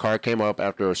 1st, the car came up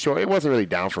after a short. It wasn't really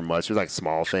down for much. It was like a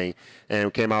small thing, and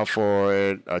it came out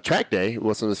for a track day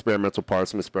with some experimental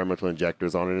parts, some experimental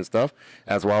injectors on it and stuff.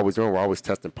 As we're always doing, we're always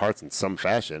testing parts in some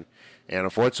fashion. And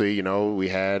unfortunately, we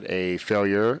had a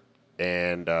failure,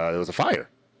 and there was a fire,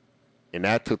 and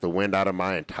that took the wind out of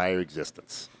my entire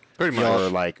existence. Pretty much. For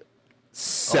like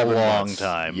 7 long months.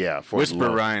 time. Yeah. For Whisper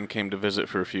long. Ryan came to visit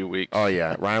for a few weeks. Oh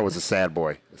yeah, Ryan was a sad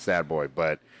boy.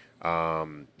 But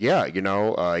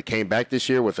it came back this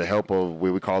year with the help of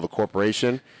what we call the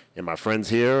corporation and my friends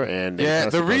here. And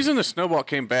the reason the Snowball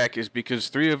came back is because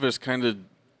 3 of us kind of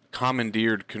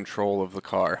commandeered control of the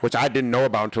car, which I didn't know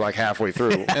about until like halfway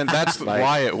through. and that's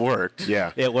why it worked.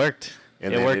 Yeah, It worked.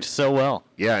 And it then worked so well.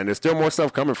 Yeah, and there's still more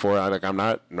stuff coming for it. I'm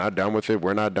not done with it.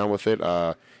 We're not done with it.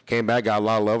 Came back, got a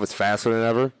lot of love. It's faster than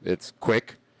ever. It's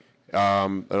quick.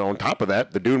 And on top of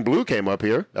that, the Dune Blue came up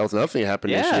here. That was another thing that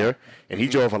happened this Yeah. year. And he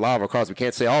drove a lot of our cars. We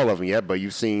can't say all of them yet, but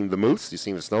you've seen the Moose, you've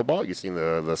seen the Snowball, you've seen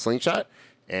the Slingshot,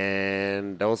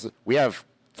 and we have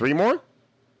 3 more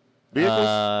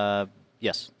vehicles.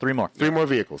 Yes, 3 more. 3 more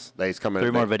vehicles that he's coming.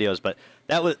 3 more videos, but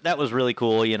that was really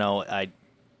cool.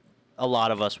 A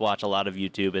lot of us watch a lot of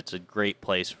YouTube. It's a great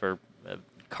place for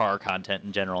car content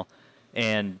in general.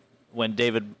 And when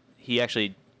David, he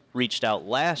actually reached out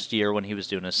last year when he was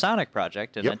doing a Sonic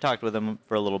project, and I talked with him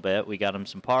for a little bit. We got him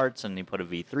some parts, and he put a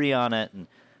V3 on it,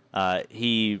 and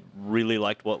he really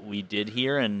liked what we did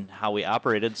here and how we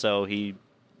operated, so he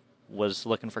was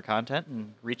looking for content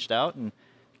and reached out and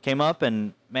came up,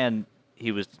 and man,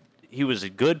 he was a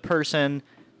good person.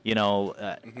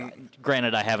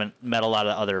 Granted, I haven't met a lot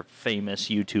of other famous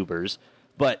YouTubers,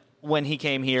 but when he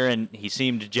came here and he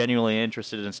seemed genuinely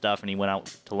interested in stuff, and he went out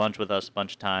to lunch with us a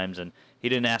bunch of times, and he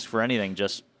didn't ask for anything,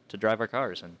 just to drive our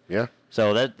cars. And Yeah.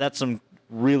 so that's some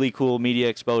really cool media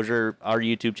exposure. Our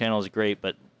YouTube channel is great,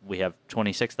 but we have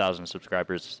 26,000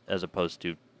 subscribers as opposed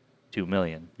to 2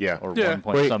 million. Yeah. Or Yeah. 1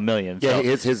 point some million. Yeah,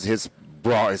 So-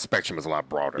 his spectrum is a lot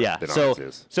broader yeah. than So ours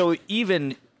is. so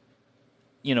even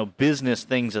business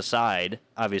things aside,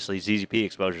 obviously ZZP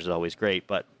exposure is always great,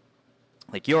 but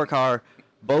like your car,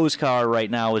 Bo's car right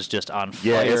now is just on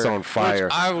fire. Yeah, it's on fire.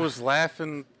 Which I was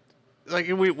laughing. Like,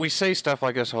 we say stuff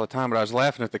like this all the time, but I was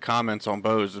laughing at the comments on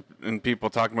Bose and people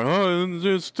talking about,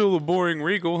 it's still a boring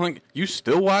Regal. Like, you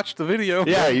still watch the video?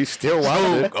 Yeah, you still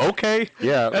watch it. Okay.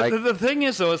 Yeah, like The thing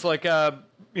is, though, it's like, Bo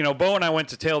and I went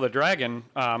to Tail the Dragon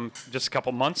just a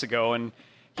couple months ago, and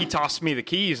he tossed me the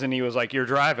keys, and he was like, "You're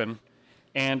driving."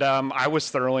 And I was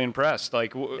thoroughly impressed.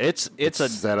 Like, It's an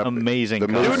Setup, amazing the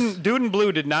car. moose. Dude and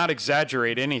Blue did not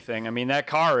exaggerate anything. I mean, that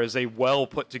car is a well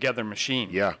put together machine.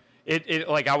 Yeah. It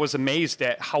like I was amazed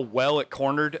at how well it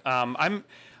cornered. I'm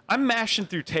mashing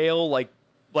through Tail like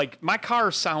my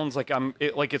car sounds like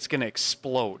it's gonna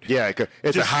explode. yeah,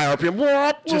 it's Just- a high RPM.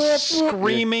 Whoop, Just whoop, whoop.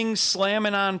 screaming,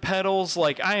 slamming on pedals.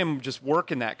 Like I am just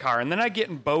working that car, and then I get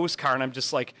in Bo's car, and I'm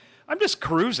just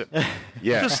cruising.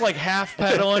 Yeah. Just like half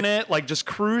pedaling it, like just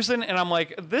cruising, and I'm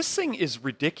like, this thing is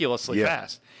ridiculously Yeah.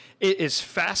 fast. It is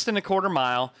fast in a quarter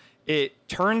mile. It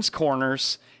turns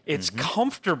corners. It's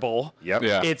comfortable. Yep.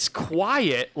 Yeah. It's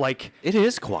quiet. Like It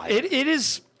is quiet. it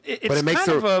is. It's But it makes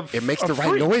kind of it makes the right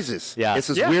freak. noises. Yeah. It's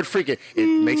this Yeah. weird freak. It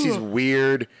makes these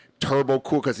weird turbo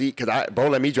cool because Bo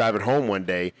let me drive it home one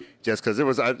day just because it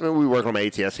was we work on my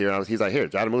ATS here. And he's like, here,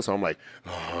 drive the Moose. So I'm like,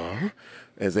 huh?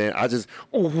 And then I just,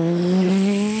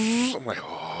 I'm like,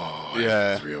 oh,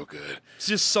 Yeah. it's real good. It's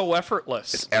just so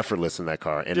effortless. It's effortless in that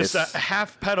car, and just it's a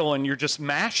half pedal, and you're just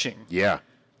mashing. yeah.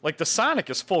 Like the Sonic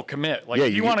is full commit. Like Yeah,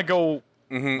 if you you- want to go,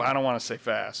 I don't want to say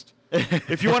fast.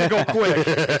 If you want to go quick,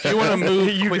 If you want to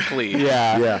move quickly.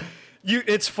 Yeah.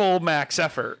 it's full max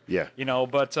effort. Yeah.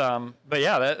 But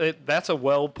yeah, that's a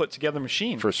well put together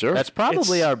machine. For sure. That's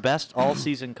probably It's- our best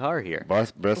all-season car here.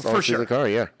 best all season sure. car.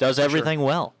 Yeah. Does everything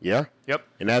well. Yeah. Yep.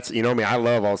 And that's me. I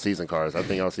love all season cars. I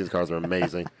think all season cars are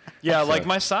amazing. Yeah, like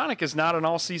my Sonic is not an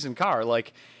all season car.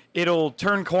 Like it'll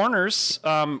turn corners,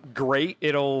 great.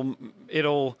 It'll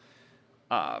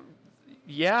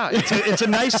Yeah, it's a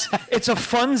nice, it's a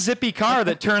fun zippy car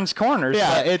that turns corners.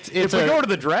 Yeah, but if we go to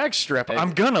the drag strip,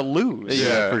 I'm gonna lose.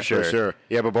 Yeah, for sure.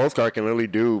 Yeah, but both cars can really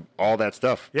do all that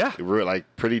stuff. Yeah. Like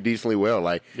pretty decently well.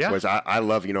 Like, Yeah. which I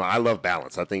love. I love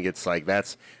balance. I think it's like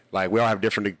that's like we all have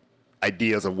different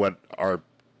ideas of what our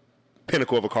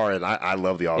pinnacle of a car is. I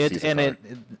love the all season car.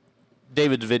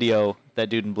 David's video, that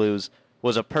dude in blues,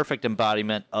 was a perfect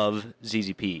embodiment of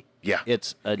ZZP. Yeah.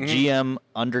 It's a GM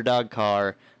underdog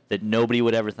car that nobody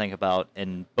would ever think about,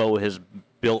 and Bo has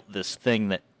built this thing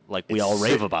that like we all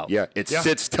rave about. Yeah, it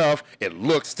sits tough. It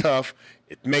looks tough.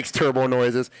 It makes turbo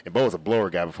noises. And Bo was a blower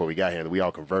guy before we got here. We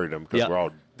all converted him because Yeah. we're all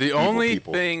The evil only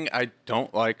people. thing I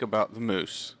don't like about the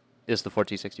Moose, Is the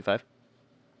 1465?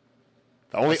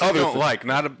 The only I other don't thing- like,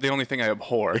 not the only thing I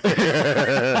abhor.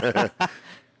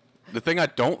 The thing I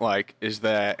don't like is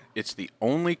that it's the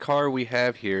only car we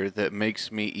have here that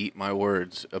makes me eat my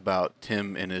words about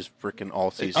Tim and his freaking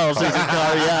all-season Oh, car. season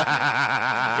car,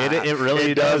 yeah. It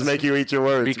really it does make you eat your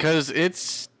words. Because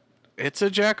it's a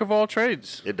jack of all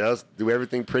trades. it does do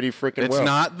everything pretty freaking It's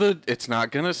well. it's not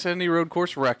gonna set any road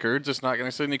course records. It's not gonna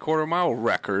set any quarter mile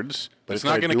records. But It's it's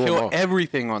not gonna gonna do 'em kill all.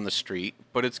 everything on the street.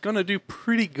 But it's gonna do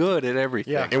pretty good at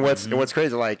everything. Yeah. And what's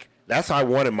crazy, like that's how I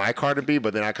wanted my car to be,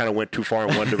 but then I kind of went too far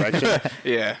in one direction.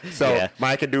 Yeah. So Yeah.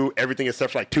 mine can do everything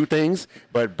except for like two things,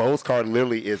 but Bo's car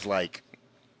literally is like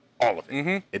all of it.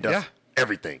 Mm-hmm. It does Yeah.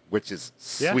 everything, which is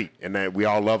Yeah. sweet, and that we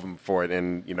all love him for it.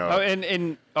 And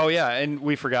And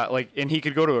we forgot, like, and he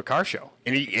could go to a car show.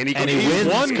 and he And he wins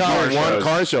wins car one shows.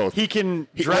 car shows. He can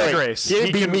He- drag wait, race. He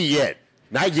didn't beat can, me yet.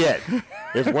 Not yet.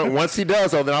 Once he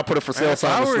does, then I'll put a for sale If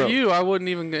sign. I for were snow. you, I wouldn't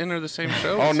even enter the same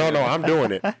show. Oh as no, him. no, I'm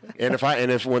doing it. And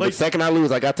if when the Like- second I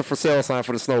lose, I got the for sale sign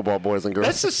for the snowball boys and girls.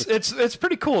 That's just it's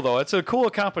pretty cool though. It's a cool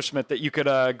accomplishment that you could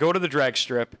go to the drag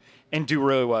strip and do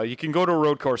really well. You can go to a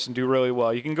road course and do really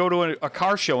well. You can go to a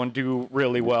car show and do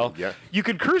really well. Yeah. You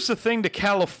could cruise the thing to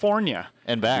California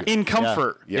And back. in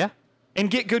comfort Yeah.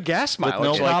 and get good gas With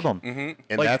mileage. no Like, problem.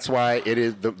 And Like- that's why it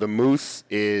is the Moose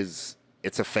is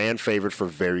it's a fan favorite for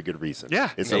very good reason. Yeah.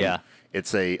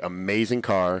 It's a amazing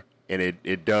car, and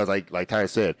it does like Tyler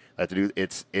said,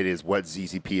 it is what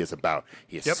ZZP is about.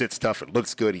 He sits tough, it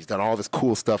looks good, he's done all this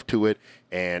cool stuff to it,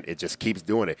 and it just keeps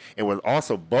doing it. And with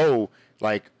also Bo,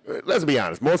 like let's be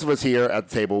honest, most of us here at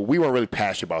the table, we weren't really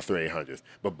passionate about 3800s,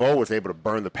 but Bo was able to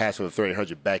burn the passion of the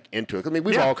 3800 back into it. I mean,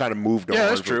 we've Yeah. all kind of moved on. Yeah,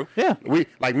 that's true. Yeah. We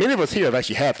like many of us here have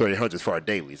actually had 3800s for our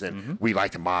dailies, and we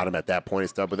like to mod them at that point and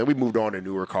stuff. But then we moved on to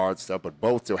newer cars and stuff. But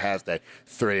Bo still has that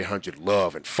 3800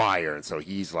 love and fire, and so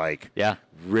he's like, Yeah.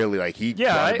 really like he.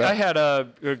 Yeah, brought it back. I had a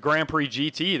Grand Prix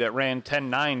GT that ran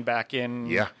 10.9 back in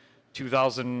Yeah.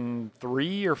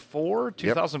 2003 or 4,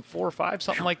 2004 or 5,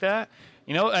 something like that.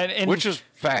 You know, and Which is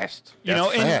fast. you know,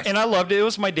 That's fast. and I loved it. It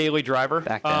was my daily driver.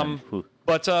 Back then. Whew.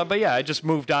 But yeah, I just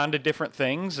moved on to different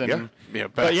things, and Yeah. Yeah,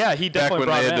 but yeah, he definitely back when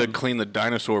brought they had it to in. clean the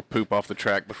dinosaur poop off the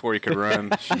track before he could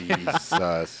run. Jesus.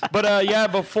 But yeah,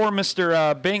 before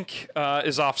Mr. Bink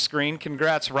is off screen,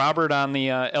 congrats Robert on the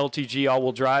LTG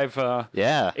all-wheel drive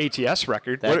Yeah. ATS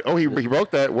record. What, he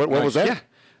broke that. What was that? Yeah.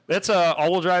 That's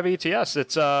all-wheel drive ATS.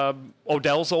 It's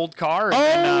Odell's old car. Oh,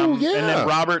 And yeah. then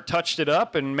Robert touched it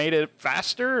up and made it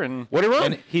faster. And What did he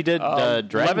run? And he did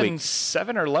drag week.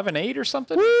 11.7 or 11.8 or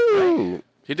something. Woo!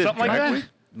 He did Something like drag that. week?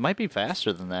 Might be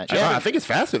faster than that. I think it's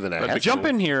faster than that. Has Jump to.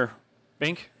 in here,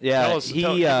 Bink. Yeah, Tell us, he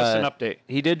give us an update.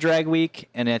 He did drag week,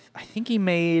 and I think he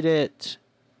made it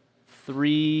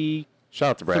 3 Shout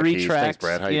out to Brad three Keys. tracks Thanks,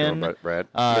 Brad. How you in, doing, Brad?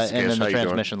 and Mr. then Gish, the how you doing?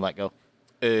 transmission let go.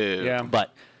 Yeah.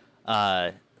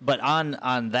 But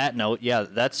on that note, yeah,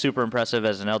 that's super impressive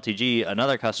as an LTG.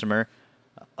 Another customer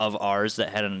of ours that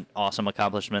had an awesome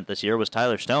accomplishment this year was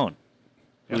Tyler Stone.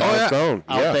 Oh, Stone.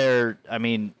 Out Yeah. there, I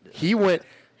mean, He went.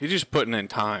 He's just putting in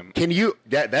time. Can you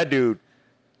that dude?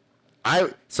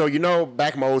 So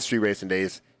back in my old street racing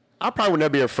days, I probably would never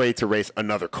be afraid to race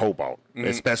another Cobalt,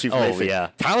 especially for Oh, yeah.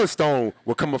 Tyler Stone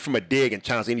will come up from a dig and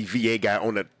challenge any VA guy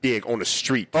on the dig on the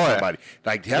street. Oh, yeah. Somebody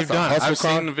like that's You've a done. hustle I've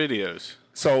car. seen the videos.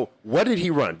 So what did he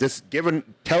run? Just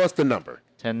tell us the number.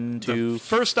 10 to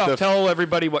First off, tell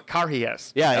everybody what car he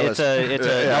has. yeah, LS it's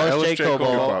a yeah, LSJ LSJ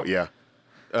Cobalt. Cobalt.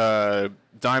 Yeah.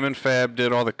 Diamond Fab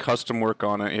did all the custom work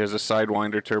on it. He has a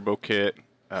Sidewinder turbo kit.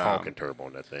 Honking turbo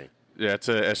on that thing. Yeah, it's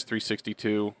a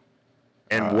S362.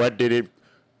 And what did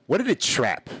it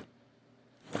trap?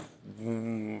 I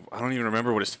don't even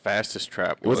remember what his fastest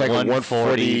trap It was like a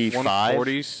 140,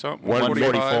 140 something.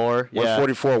 144. Yeah.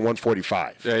 144,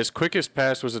 145. Yeah, his quickest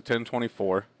pass was a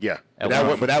 1024. Yeah. At But that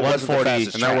wasn't the 140,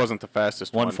 fastest And that trap. wasn't the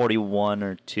fastest 141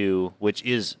 or 2, which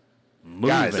is moving.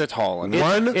 Guys, That's hauling.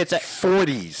 it's a-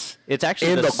 140s. It's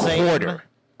actually in the the same, quarter.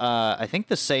 I think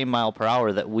the same mile per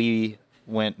hour that we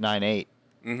went 9.8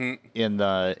 in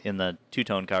the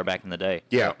two-tone car back in the day.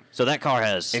 Yeah. So that car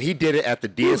has And he did it at the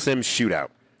DSM shootout.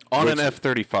 On which- an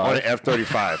F-35. On an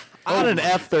F-35. on an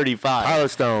F-35. Tyler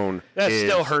Stone. That is-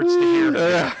 still hurts to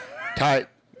hear.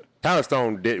 Tyler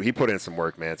Stone he put in some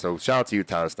work, man. So shout out to you,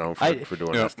 Tyler Stone, for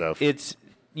doing that stuff. It's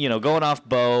going off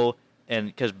Bo, and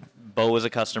because Bo was a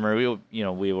customer,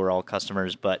 we were all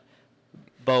customers, but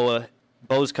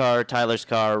Bo's car, Tyler's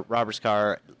car, Robert's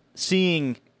car,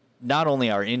 seeing not only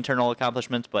our internal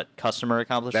accomplishments but customer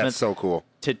accomplishments. That's so cool.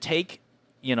 To take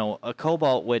a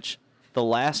Cobalt, which the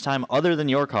last time other than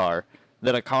your car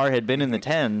that a car had been in the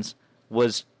tens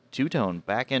was two-tone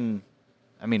back in,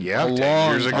 a 10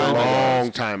 long years ago. time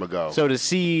Long time ago. So to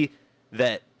see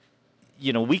that,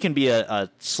 we can be a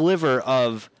sliver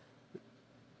of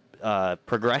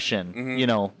progression,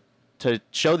 to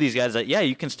show these guys that,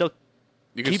 you can still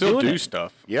You can keep still doing do it.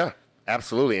 stuff. Yeah,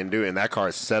 absolutely. And that car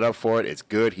is set up for it. It's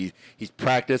good. He's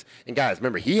practiced. And guys,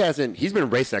 remember, he's been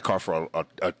racing that car for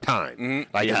a time.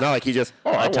 Like Yeah. it's not like he just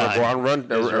I want to time. go out and run.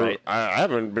 That's right. I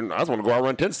just want to go out and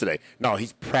run 10s today. No,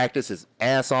 he's practiced his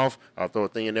ass off. I'll throw a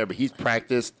thing in there, but he's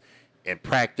practiced and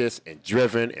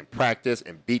driven and practiced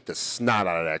and beat the snot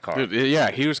out of that car. Dude,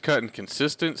 yeah, he was cutting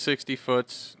consistent 60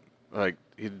 foots. Like,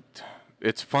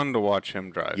 it's fun to watch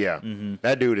him drive. Yeah,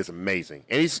 that dude is amazing,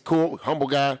 and he's cool, humble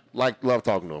guy. Love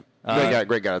talking to him.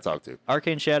 Great guy to talk to.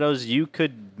 Arcane Shadows, you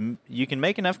can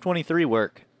make an F-23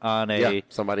 work on a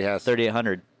Somebody has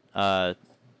 3800.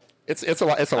 It's a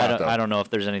lot. It's a lot. I don't know if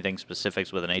there's anything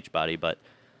specifics with an H body, but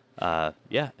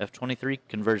F-23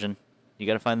 conversion. You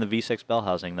got to find the V6 bell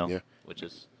housing though, which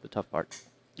is the tough part.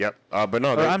 Yep. But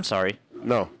no, I'm sorry,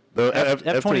 no. The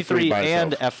F-23 by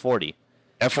and itself. F-40.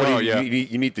 F40. Oh, yeah.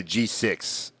 You need the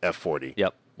G6 F40.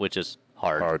 Yep, which is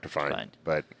hard to find.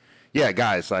 But yeah,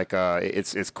 guys, like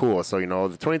it's cool. So the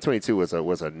 2022 was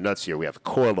a nuts year. We have the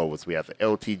coilovers, we have the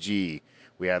LTG,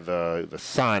 we have the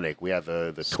Sonic, we have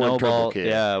the twin turbo Snowball, kit.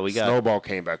 yeah, we got- Snowball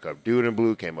came back up. Dude in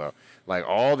Blue came up. Like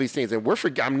all these things, and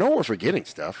I know we're forgetting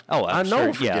stuff. Oh, I I'm know sure.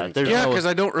 we're forgetting. There's stuff. Yeah, no- because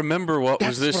I don't remember what That's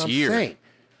was this what I'm year. saying.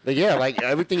 But yeah, like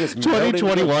everything is melded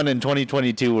 2021 and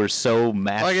 2022 were so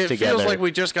matched Like, it together. feels like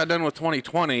we just got done with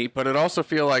 2020, but it also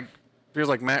feels like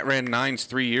Matt ran 9s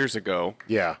 3 years ago,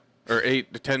 Yeah. or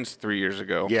 8 to 10s 3 years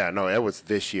ago. Yeah, no, that was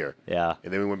this year. Yeah.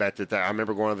 And then we went back to I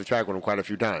remember going on the track with him quite a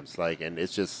few times. And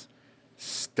it's just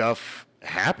stuff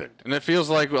happened. And it feels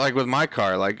like with my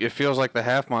car, it feels like the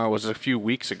half mile was a few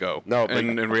weeks ago. No, but-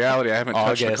 and in reality, I haven't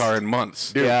touched the August. car in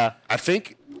months. Dude, Yeah. I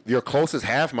think your closest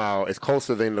half mile is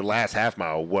closer than the last half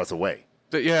mile was away.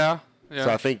 Yeah. So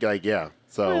I think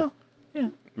So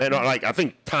man, no, I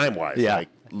think time wise. Yeah.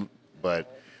 But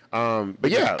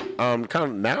yeah, kind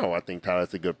of now I think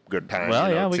Tyler's a good time.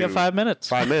 Well, we got 5 minutes.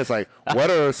 5 minutes. Like, what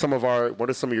are some of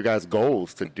your guys'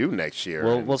 goals to do next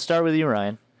year? We'll start with you,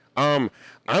 Ryan. I'm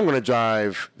gonna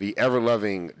drive the ever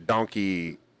loving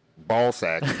donkey ball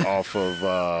sack off of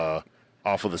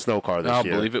the snow car this I'll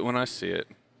year. believe it when I see it.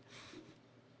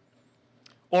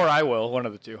 Or I will, one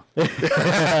of the two.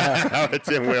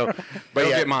 Tim will. But Go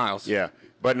yeah, get Miles. Yeah.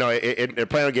 But no, it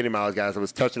plan on getting Miles, guys. I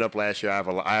was touching up last year. I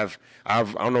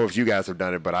don't know if you guys have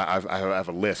done it, but I have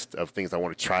a list of things I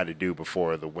want to try to do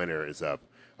before the winter is up.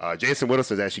 Jason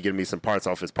Whittleson is actually giving me some parts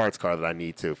off his parts car that I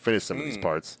need to finish some of these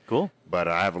parts. Cool. But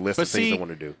I have a list But of things see, I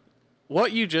want to do.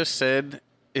 What you just said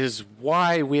is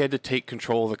why we had to take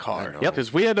control of the car. Yep.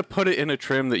 Because we had to put it in a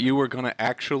trim that you were going to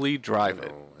actually drive it. I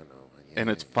know. And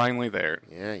it's finally there.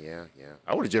 Yeah.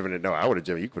 I would have driven it. No, I would have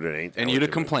driven it. You put it in. And you'd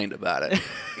have complained about it.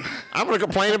 I'm going to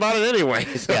complain about it anyway.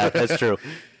 Yeah, that's true.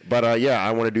 But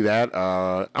I want to do that.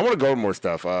 I want to go to more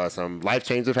stuff. Some life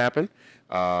changes have happened,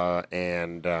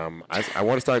 and I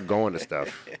want to start going to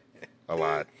stuff a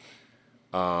lot.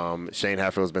 Shane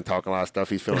Hatfield's been talking a lot of stuff.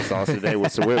 He's feeling saucy today,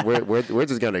 so we're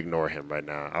just gonna ignore him right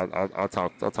now. I'll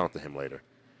talk to him later.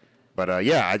 But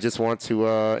I just want to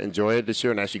enjoy it this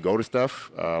year and actually go to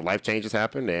stuff. Life changes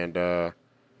happened, and want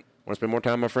to spend more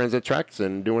time with my friends at tracks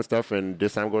and doing stuff. And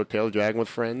this time go to Tail Dragon with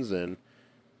friends and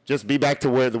just be back to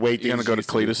where the way things. You going to go to used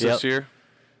be. Cletus Yep. this year?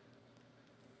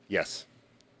 Yes.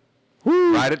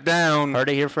 Write it down. Heard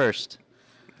it here first.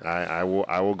 I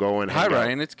will go and Hi, hang out.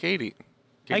 Ryan. It's Katie.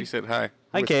 Katie Hi. said hi.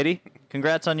 Hi, Katie.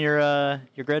 Congrats on your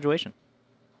graduation.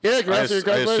 Yeah, I congrats,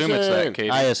 assume it's that, Katie.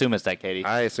 I assume it's that, Katie.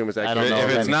 I assume it's that. I don't Katie. know. If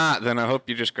it's then- not, then I hope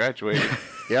you just graduated.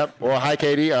 Yep. Well, hi,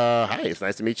 Katie. Hi, it's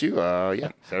nice to meet you.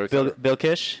 Yeah. Sarah, Bill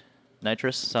Kish,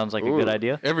 Nitrous sounds like a Ooh. good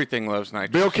idea. Everything loves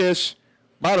night. Bill Kish.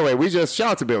 By the way, we just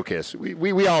shout out to Bill Kish.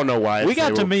 We all know why. We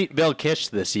got to meet Bill Kish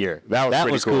this year. That was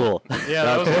pretty cool. Yeah,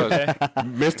 that was okay.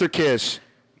 Mr. Kish.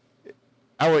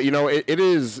 I would, it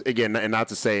is, again, and not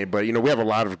to say, but, we have a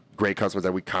lot of great customers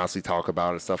that we constantly talk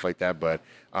about and stuff like that. But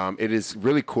it is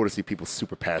really cool to see people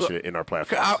super passionate in our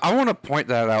platform. I want to point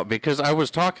that out because I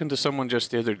was talking to someone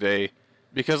just the other day.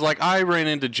 Because, I ran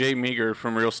into Jay Meager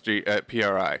from Real Street at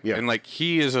PRI. Yeah. And,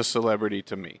 he is a celebrity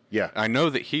to me. Yeah. I know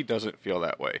that he doesn't feel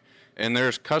that way. And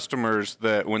there's customers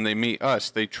that, when they meet us,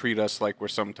 they treat us like we're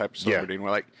some type of celebrity. And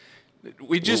we're like,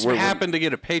 we just happen to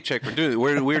get a paycheck for doing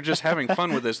it. We're just having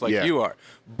fun with this you are.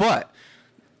 But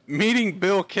meeting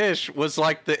Bill Kish was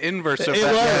like the inverse of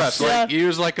that. Was, yeah. He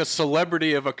was like a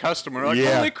celebrity of a customer.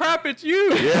 Yeah. Holy crap, it's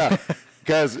you. Yeah.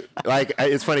 Because,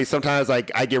 it's funny. Sometimes, I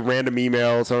get random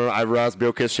emails. Or I realize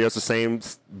Bill Kish shares the same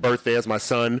birthday as my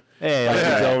son. Hey,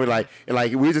 he told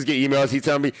me, we just get emails. He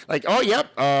tell me, oh,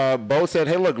 yep. Bo said,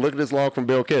 hey, look at this log from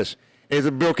Bill Kish.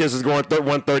 And Bill Kish is going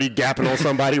 130 gapping on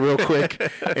somebody real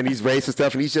quick. And he's racing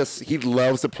stuff. And he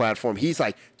loves the platform. He's,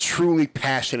 truly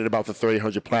passionate about the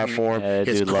 3800 platform. Yeah,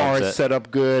 his car is set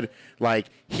up good.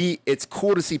 It's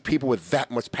cool to see people with that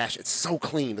much passion. It's so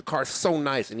clean. The car is so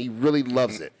nice. And he really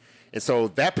loves it. And so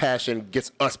that passion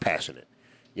gets us passionate,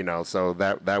 So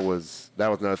that was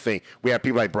another thing. We have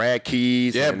people like Brad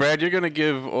Keys. Yeah, Brad, you're gonna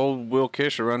give old Will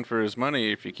Kish a run for his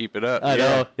money if you keep it up. I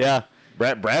know. Yeah.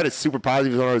 Brad is super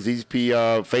positive. He's on our ZZP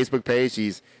Facebook page.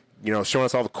 He's showing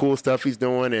us all the cool stuff he's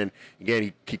doing. And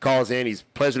again, he calls in. He's a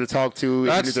pleasure to talk to.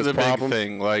 That's the big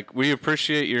thing. We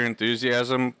appreciate your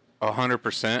enthusiasm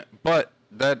 100%, but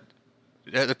that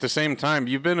at the same time,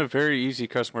 you've been a very easy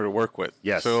customer to work with.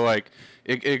 Yes. So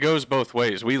it goes both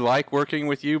ways. We like working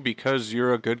with you because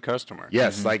you're a good customer.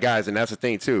 Yes, guys, and that's the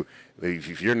thing too.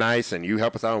 If you're nice and you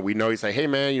help us out, and we know you say, hey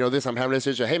man, this, I'm having this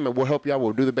issue. Hey man, we'll help you out.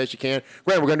 We'll do the best you can.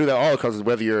 Right, we're gonna do that all because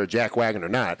whether you're a jack wagon or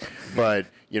not. But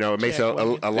it makes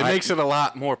it makes it a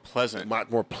lot more pleasant.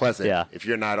 Yeah. If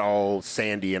you're not all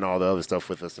sandy and all the other stuff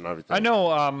with us and everything. I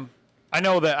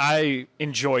know that I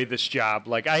enjoy this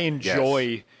job. I enjoy.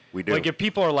 Yes, we do. If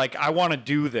people are like, I want to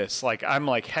do this, I'm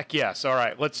like, heck yes, all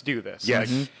right, let's do this.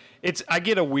 Yes. I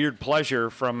get a weird pleasure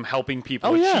from helping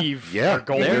people yeah. achieve Yeah, their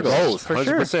goals. their goals, For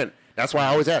 100%. That's why I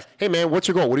always ask, hey man, what's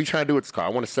your goal? What are you trying to do with this car? I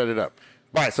want to set it up.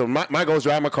 All right, so my goal is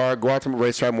drive my car, go out to my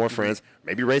racetrack, more friends,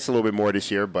 maybe race a little bit more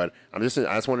this year, but I just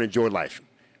want to enjoy life.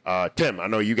 Tim, I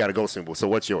know you got a goal symbol, so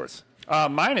what's yours?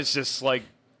 Mine is just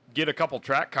get a couple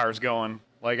track cars going.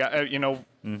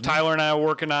 Tyler and I are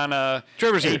working on a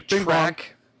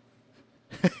track.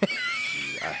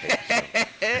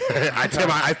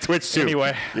 I twitched too.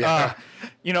 Anyway, Yeah.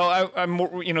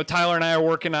 Tyler and I are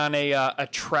working on a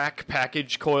track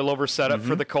package coilover setup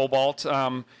for the Cobalt.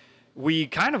 We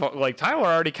kind of Tyler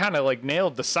already kind of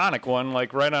nailed the Sonic one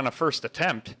right on a first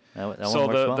attempt. That So one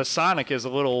works well. the Sonic is a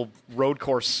little road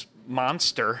course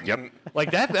monster. Yep.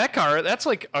 That car. That's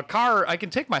a car I can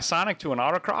take my Sonic to an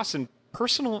autocross and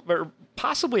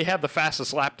possibly have the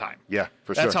fastest lap time. Yeah,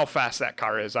 for sure. That's how fast that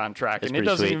car is on track, and it pretty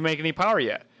doesn't sweet. even make any power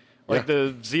yet.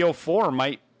 The Z04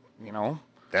 might,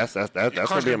 That's going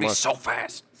to be so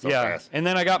fast. fast. And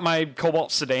then I got my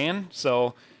Cobalt sedan,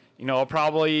 so I'll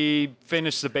probably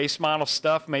finish the base model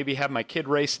stuff, maybe have my kid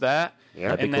race that. Yeah,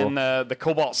 that'd and be then cool. the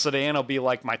Cobalt sedan will be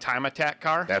my time attack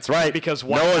car. That's right. Because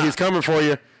why Noah, not? he's coming for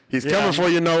you. He's coming for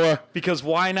you, Noah. Because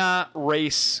why not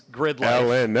race Grid Life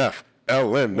LNF.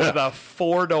 with a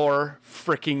 4-door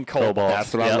freaking Cobalt?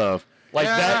 That's what I Yep. love.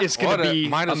 That is going to be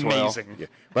might as well. amazing. Yeah.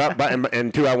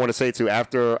 And two, I want to say too,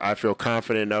 after I feel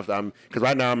confident enough, because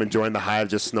right now I'm enjoying the high of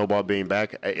just Snowball being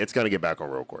back. It's going to get back on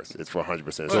road course. It's for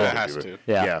 100%. Well, it has to.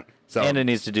 Yeah. So And it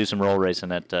needs to do some roll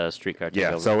racing at Streetcar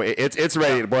yeah, Takeover. so it's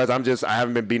ready, boys. I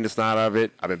haven't been beating the snot out of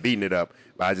it. I've been beating it up,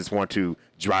 but I just want to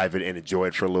drive it and enjoy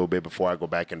it for a little bit before I go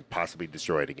back and possibly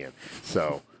destroy it again.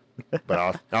 So,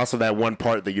 but also that one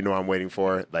part that I'm waiting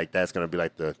for, that's going to be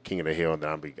the king of the hill, and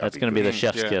then That's going to be the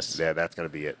chef's Yeah. kiss. Yeah, that's going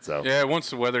to be it. So Yeah, once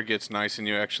the weather gets nice and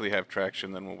you actually have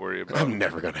traction, then we'll worry about I'm it.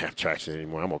 never going to have traction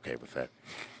anymore. I'm okay with that.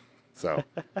 So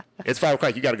it's 5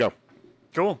 o'clock. You got to go.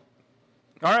 Cool.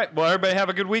 All right. Well, everybody have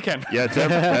a good weekend. Yeah,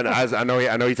 Tim. And I know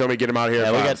he told me to get him out here.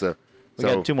 Yeah, at 5, we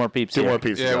got 2 more peeps Two here. more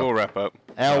peeps. to Yeah, go. we'll wrap up.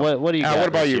 Al, what do you Al, got what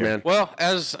about this you, year? man? Well,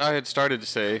 as I had started to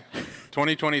say,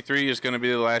 2023 is going to be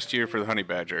the last year for the Honey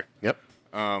Badger. Yep.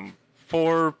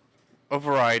 For a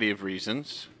variety of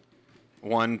reasons.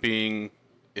 One being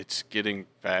it's getting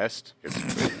fast.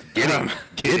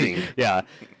 Getting. Yeah.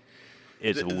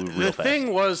 It's The real fast.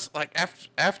 thing was,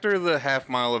 after the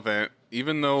half-mile event,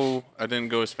 even though I didn't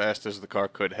go as fast as the car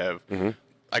could have,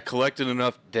 I collected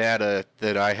enough data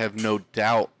that I have no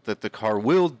doubt that the car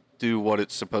will do what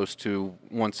it's supposed to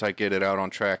once I get it out on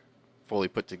track fully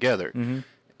put together.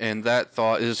 And that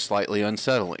thought is slightly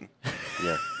unsettling.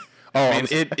 Yeah. Oh, I mean,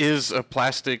 it is a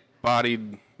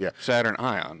plastic-bodied Yeah. Saturn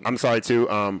Ion. I'm sorry too.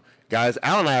 Guys,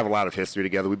 Al and I have a lot of history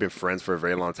together. We've been friends for a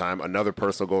very long time. Another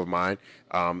personal goal of mine,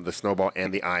 the Snowball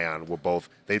and the Ion will both,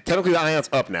 technically the Ion's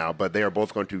up now, but they are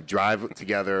both going to drive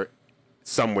together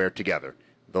somewhere together.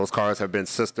 Those cars have been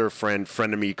sister,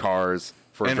 frenemy cars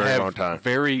for a very long time.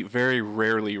 Very, very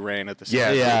rarely ran at the same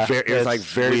Yeah, time. Yeah, it's like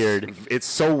that's very weird. It's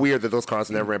so weird that those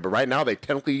cars never ran, but right now they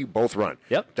technically both run.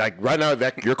 Yep. Like right now,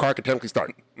 your car can technically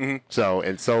start. So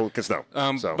can Snow.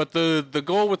 So. But the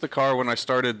goal with the car when I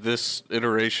started this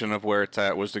iteration of where it's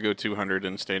at was to go 200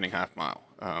 in standing half mile.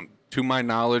 To my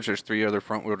knowledge, there's 3 other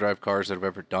front wheel drive cars that have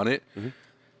ever done it.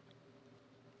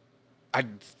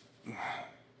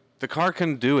 The car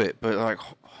can do it, but like,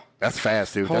 that's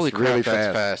fast, dude. holy That's really crap, that's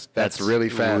fast. fast. That's really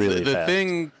fast. really the fast.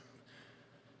 thing,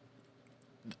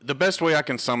 the best way I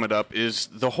can sum it up is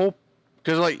the whole,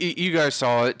 because like you guys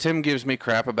saw it, Tim gives me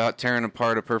crap about tearing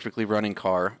apart a perfectly running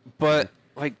car, but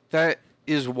like that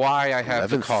is why I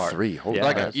have the car. 11.3, holy Yeah.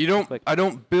 Like crap. you don't, Quick. I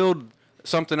don't build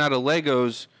something out of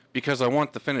Legos because I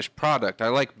want the finished product. I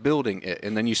like building it,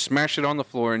 and then you smash it on the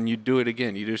floor and you do it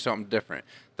again. You do something different.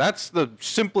 That's the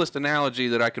simplest analogy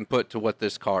that I can put to what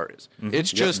this car is.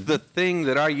 It's just the thing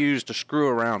that I use to screw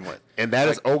around with. And that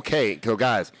is okay. So,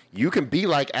 guys, you can be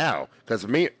like Al. Because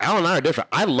Al and I are different.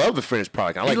 I love the finished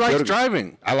product. I He likes building-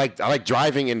 driving. I like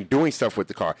driving and doing stuff with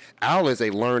the car. Al is a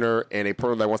learner and a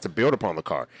person that wants to build upon the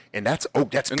car. And that's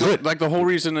And good. like the whole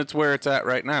reason it's where it's at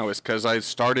right now is because I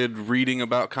started reading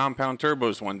about compound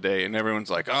turbos one day, and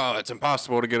everyone's like, "Oh, it's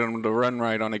impossible to get them to run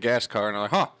right on a gas car," and I'm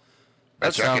like, "Huh, that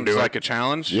Bet you I can sounds do it." like a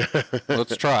challenge.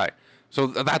 Let's try." So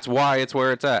that's why it's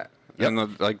where it's at,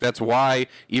 and like that's why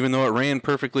even though it ran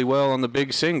perfectly well on the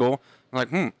big single, I'm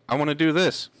like, I want to do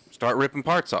this. Start ripping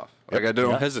parts off. Like I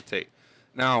don't hesitate.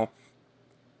 Now,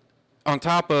 on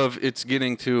top of it's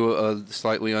getting to a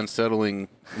slightly unsettling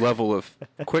level of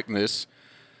quickness.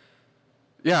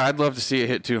 Yeah, I'd love to see it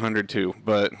hit 200 too,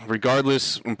 but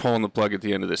regardless, I'm pulling the plug at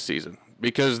the end of this season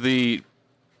because the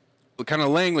kind of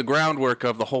laying the groundwork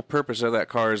of the whole purpose of that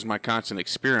car is my constant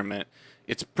experiment.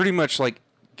 It's pretty much like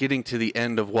getting to the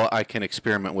end of what I can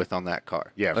experiment with on that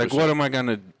car. Yeah, like for what sure. am I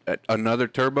gonna another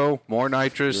turbo, more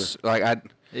nitrous? Like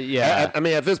Yeah. I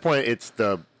mean, at this point, it's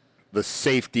the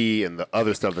safety and the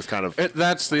other stuff that's kind of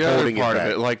that's the other holding it part of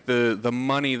back. it, like the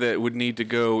money that would need to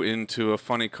go into a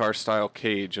funny car style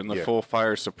cage and the Yeah. full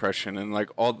fire suppression and like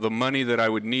all the money that I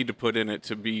would need to put in it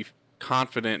to be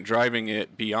confident driving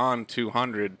it beyond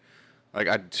 200. Like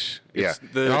Yeah.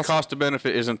 the And also- cost to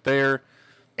benefit isn't there.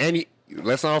 And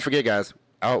let's not forget, guys.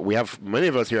 We have many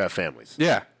of us here have families.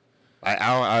 Yeah, I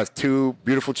have 2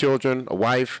 beautiful children, a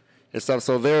wife, and stuff.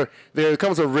 So there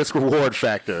comes a risk reward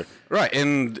factor. right.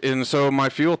 And so my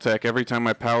fuel tech, every time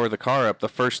I power the car up, the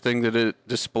first thing that it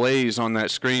displays on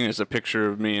that screen is a picture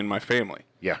of me and my family.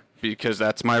 Yeah. Because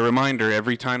that's my reminder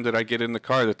every time that I get in the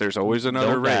car that there's always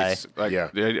another Don't die. race. Like, Yeah.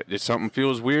 if something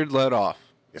feels weird, let off.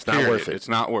 It's not Period. worth it. It's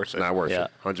not worth it. It's not worth Yeah.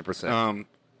 it. 100%.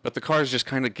 But the car is just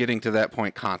kind of getting to that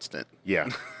point constant. Yeah.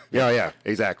 Yeah,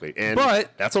 exactly. And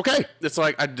But- that's okay. It's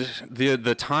like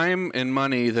the time and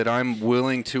money that I'm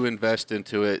willing to invest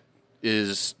into it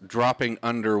is dropping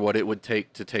under what it would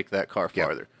take to take that car Yeah.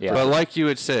 farther. Yeah. But like you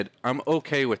had said, I'm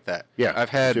okay with that. Yeah, I've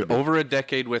had should be. over a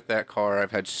decade with that car.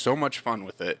 I've had so much fun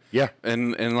with it. Yeah.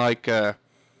 And like I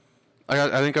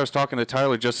think I was talking to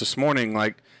Tyler just this morning.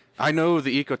 Like I know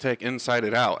the Ecotec inside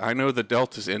and out. I know the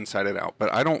Delta's inside and out.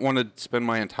 But I don't want to spend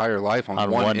my entire life on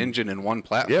On one one. engine and one Yeah.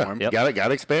 platform. Yep.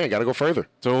 Gotta expand. Gotta go further.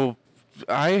 So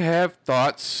I have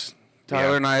thoughts.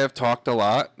 Tyler Yeah. and I have talked a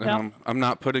lot. Yeah. I'm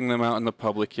not putting them out in the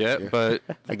public yet, but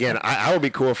Again, I would be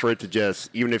cool for it to just,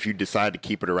 even if you decide to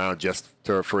keep it around,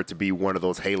 for it to be one of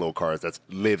those Halo cars that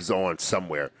lives on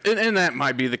somewhere. and that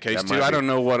might be the case That too. might I be. don't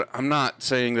know what. I'm not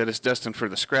saying that it's destined for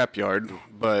the scrapyard,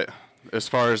 but as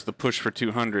far as the push for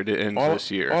 200, it ends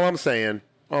this year. All I'm saying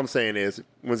is,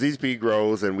 when ZSP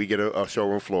grows and we get a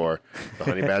showroom floor, the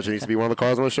Honey Badger needs to be one of the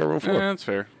cars on the showroom Yeah, floor. that's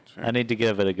fair. That's fair. I need to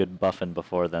give it a good buffing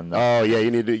before then. Though. Oh yeah, you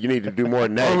need to do more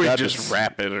than that. Or You we got just to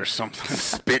wrap it or something.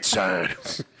 spit shine.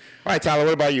 All right, Tyler.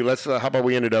 What about you? Let's. How about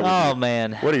we end it up? with Oh you?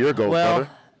 man. What are your goals, well,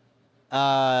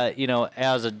 brother?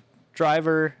 As a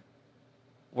driver,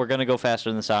 we're gonna go faster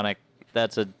than the Sonic.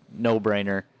 That's a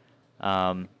no-brainer.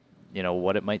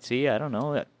 What it might see, I don't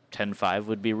know. That 10.5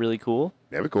 would be really cool.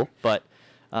 That'd be cool. But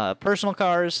personal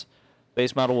cars,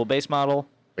 base model will base model.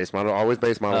 Base model, always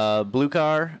base model. Blue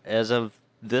car, as of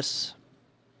this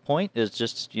point, is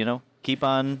just keep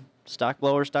on stock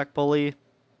blower, stock pulley.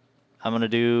 I'm gonna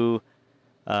do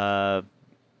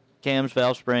cams,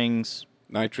 valve springs,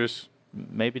 Nitrous.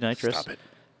 maybe nitrous. Stop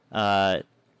it.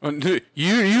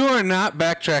 You are not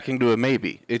backtracking to a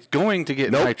maybe. It's going to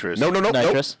get Nope. nitrous. No.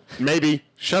 Nitrous. Nope. Maybe.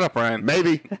 Shut up, Ryan.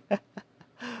 Maybe. Love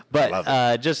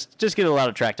But just get a lot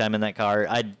of track time in that car.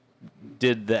 I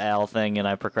did the Al thing, and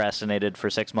I procrastinated for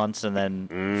 6 months, and then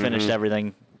finished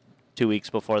everything 2 weeks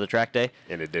before the track day.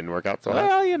 And it didn't work out so well.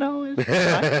 Well, you know, it's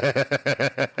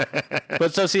fine.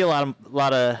 But so see a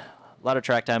lot of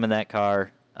track time in that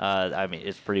car. I mean,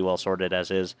 it's pretty well sorted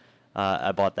as is.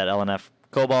 I bought that LNF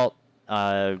Cobalt.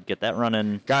 Get that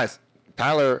running. Guys,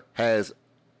 Tyler has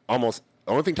almost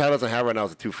the only thing Tyler doesn't have right now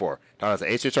is a 2.4. Tyler has an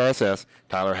HHRSS.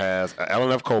 Tyler has an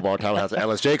LNF Cobalt. Tyler has an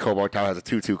LSJ Cobalt. Tyler has a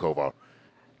 2.2 Cobalt.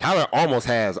 Tyler almost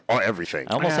has everything.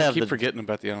 I almost I have keep the forgetting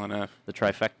about the LNF.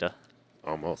 trifecta.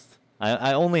 Almost.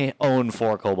 I only own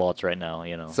 4 Cobalts right now.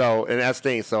 You know. So, and that's the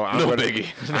thing. So I'm No gonna, biggie.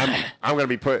 I'm gonna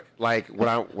be put like what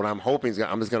I'm hoping is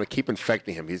I'm just gonna keep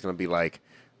infecting him. He's gonna be like,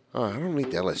 oh, I don't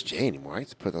need the LSJ anymore. I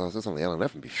just put this on the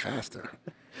LNF and be faster.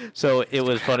 So it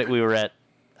was funny. We were at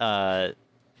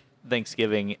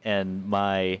Thanksgiving, and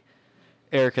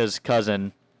Erica's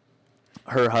cousin,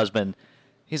 her husband,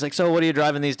 he's like, "So what are you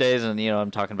driving these days?" And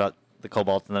I'm talking about the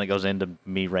Cobalt, and then it goes into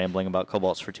me rambling about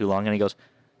Cobalts for too long, and he goes,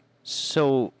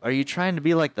 "So are you trying to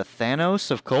be like the Thanos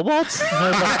of Cobalts?"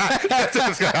 And I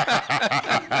was like,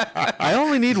 I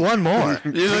only need one more.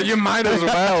 You might as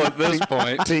well at this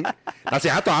point. See, I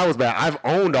thought I was bad. I've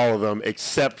owned all of them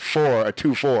except for a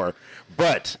 2.4,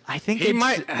 but I think He it's-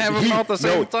 might have them all at the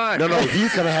same time. No,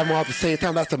 he's gonna have them all at the same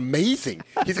time. That's amazing.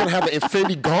 He's gonna have the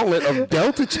Infinity Gauntlet of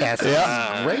Delta chassis.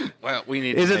 Yeah, great. Well, we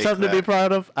need. Is to it make something to be that.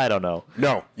 proud of? I don't know.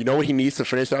 No, you know what he needs to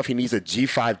finish off? He needs a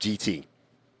G5 GT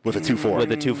with a 2.4. With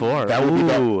the 2.4. That would be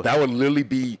Ooh. that would literally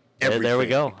be everything. There we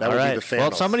go. That All would right. be the Thanos.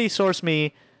 Well, somebody source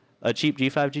me a cheap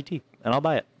G5 GT, and I'll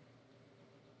buy it.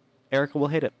 Erica will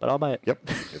hate it, but I'll buy it. Yep,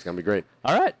 it's gonna be great.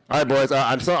 All right. All right, boys.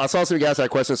 I saw some of you guys had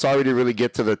questions. Sorry we didn't really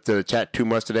get to the chat too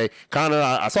much today. Connor,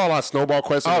 I saw a lot of snowball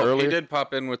questions Oh, earlier. he did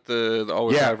pop in with the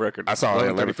all-time Yeah, record. I saw it.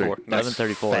 11:34.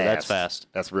 11:34. That's fast.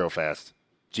 That's real fast.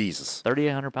 Jesus.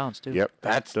 3,800 pounds, too. Yep.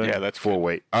 That's That's full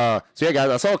weight. So yeah, guys,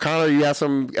 I saw Connor. You had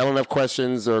some LNF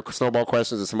questions or snowball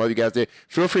questions, and some other you guys did.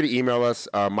 Feel free to email us.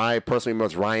 My personal email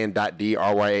is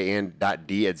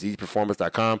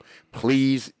ryan.d@zperformance.com.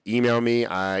 Please email me.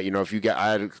 If I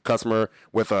had a customer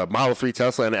with a Model 3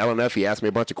 Tesla and an LNF, he asked me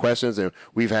a bunch of questions, and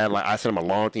we've had I sent him a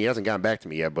long thing. He hasn't gotten back to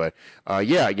me yet, but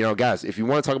guys, if you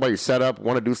want to talk about your setup,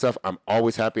 want to do stuff, I'm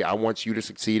always happy. I want you to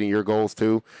succeed in your goals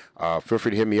too. Feel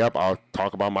free to hit me up. I'll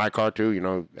talk about my car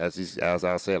too. As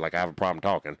I said, I have a problem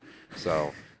talking,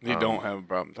 so You don't have a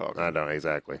problem talking. I don't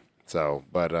exactly. So,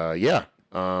 but I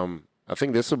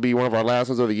think this will be one of our last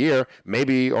ones of the year.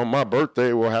 Maybe on my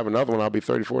birthday we'll have another one. I'll be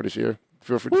 34 this year.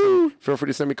 Feel free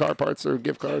to send me car parts or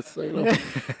gift cards. So,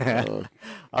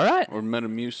 All right. Or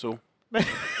Metamucil.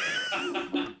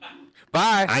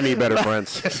 Bye. I need better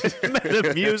friends.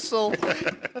 Metamucil.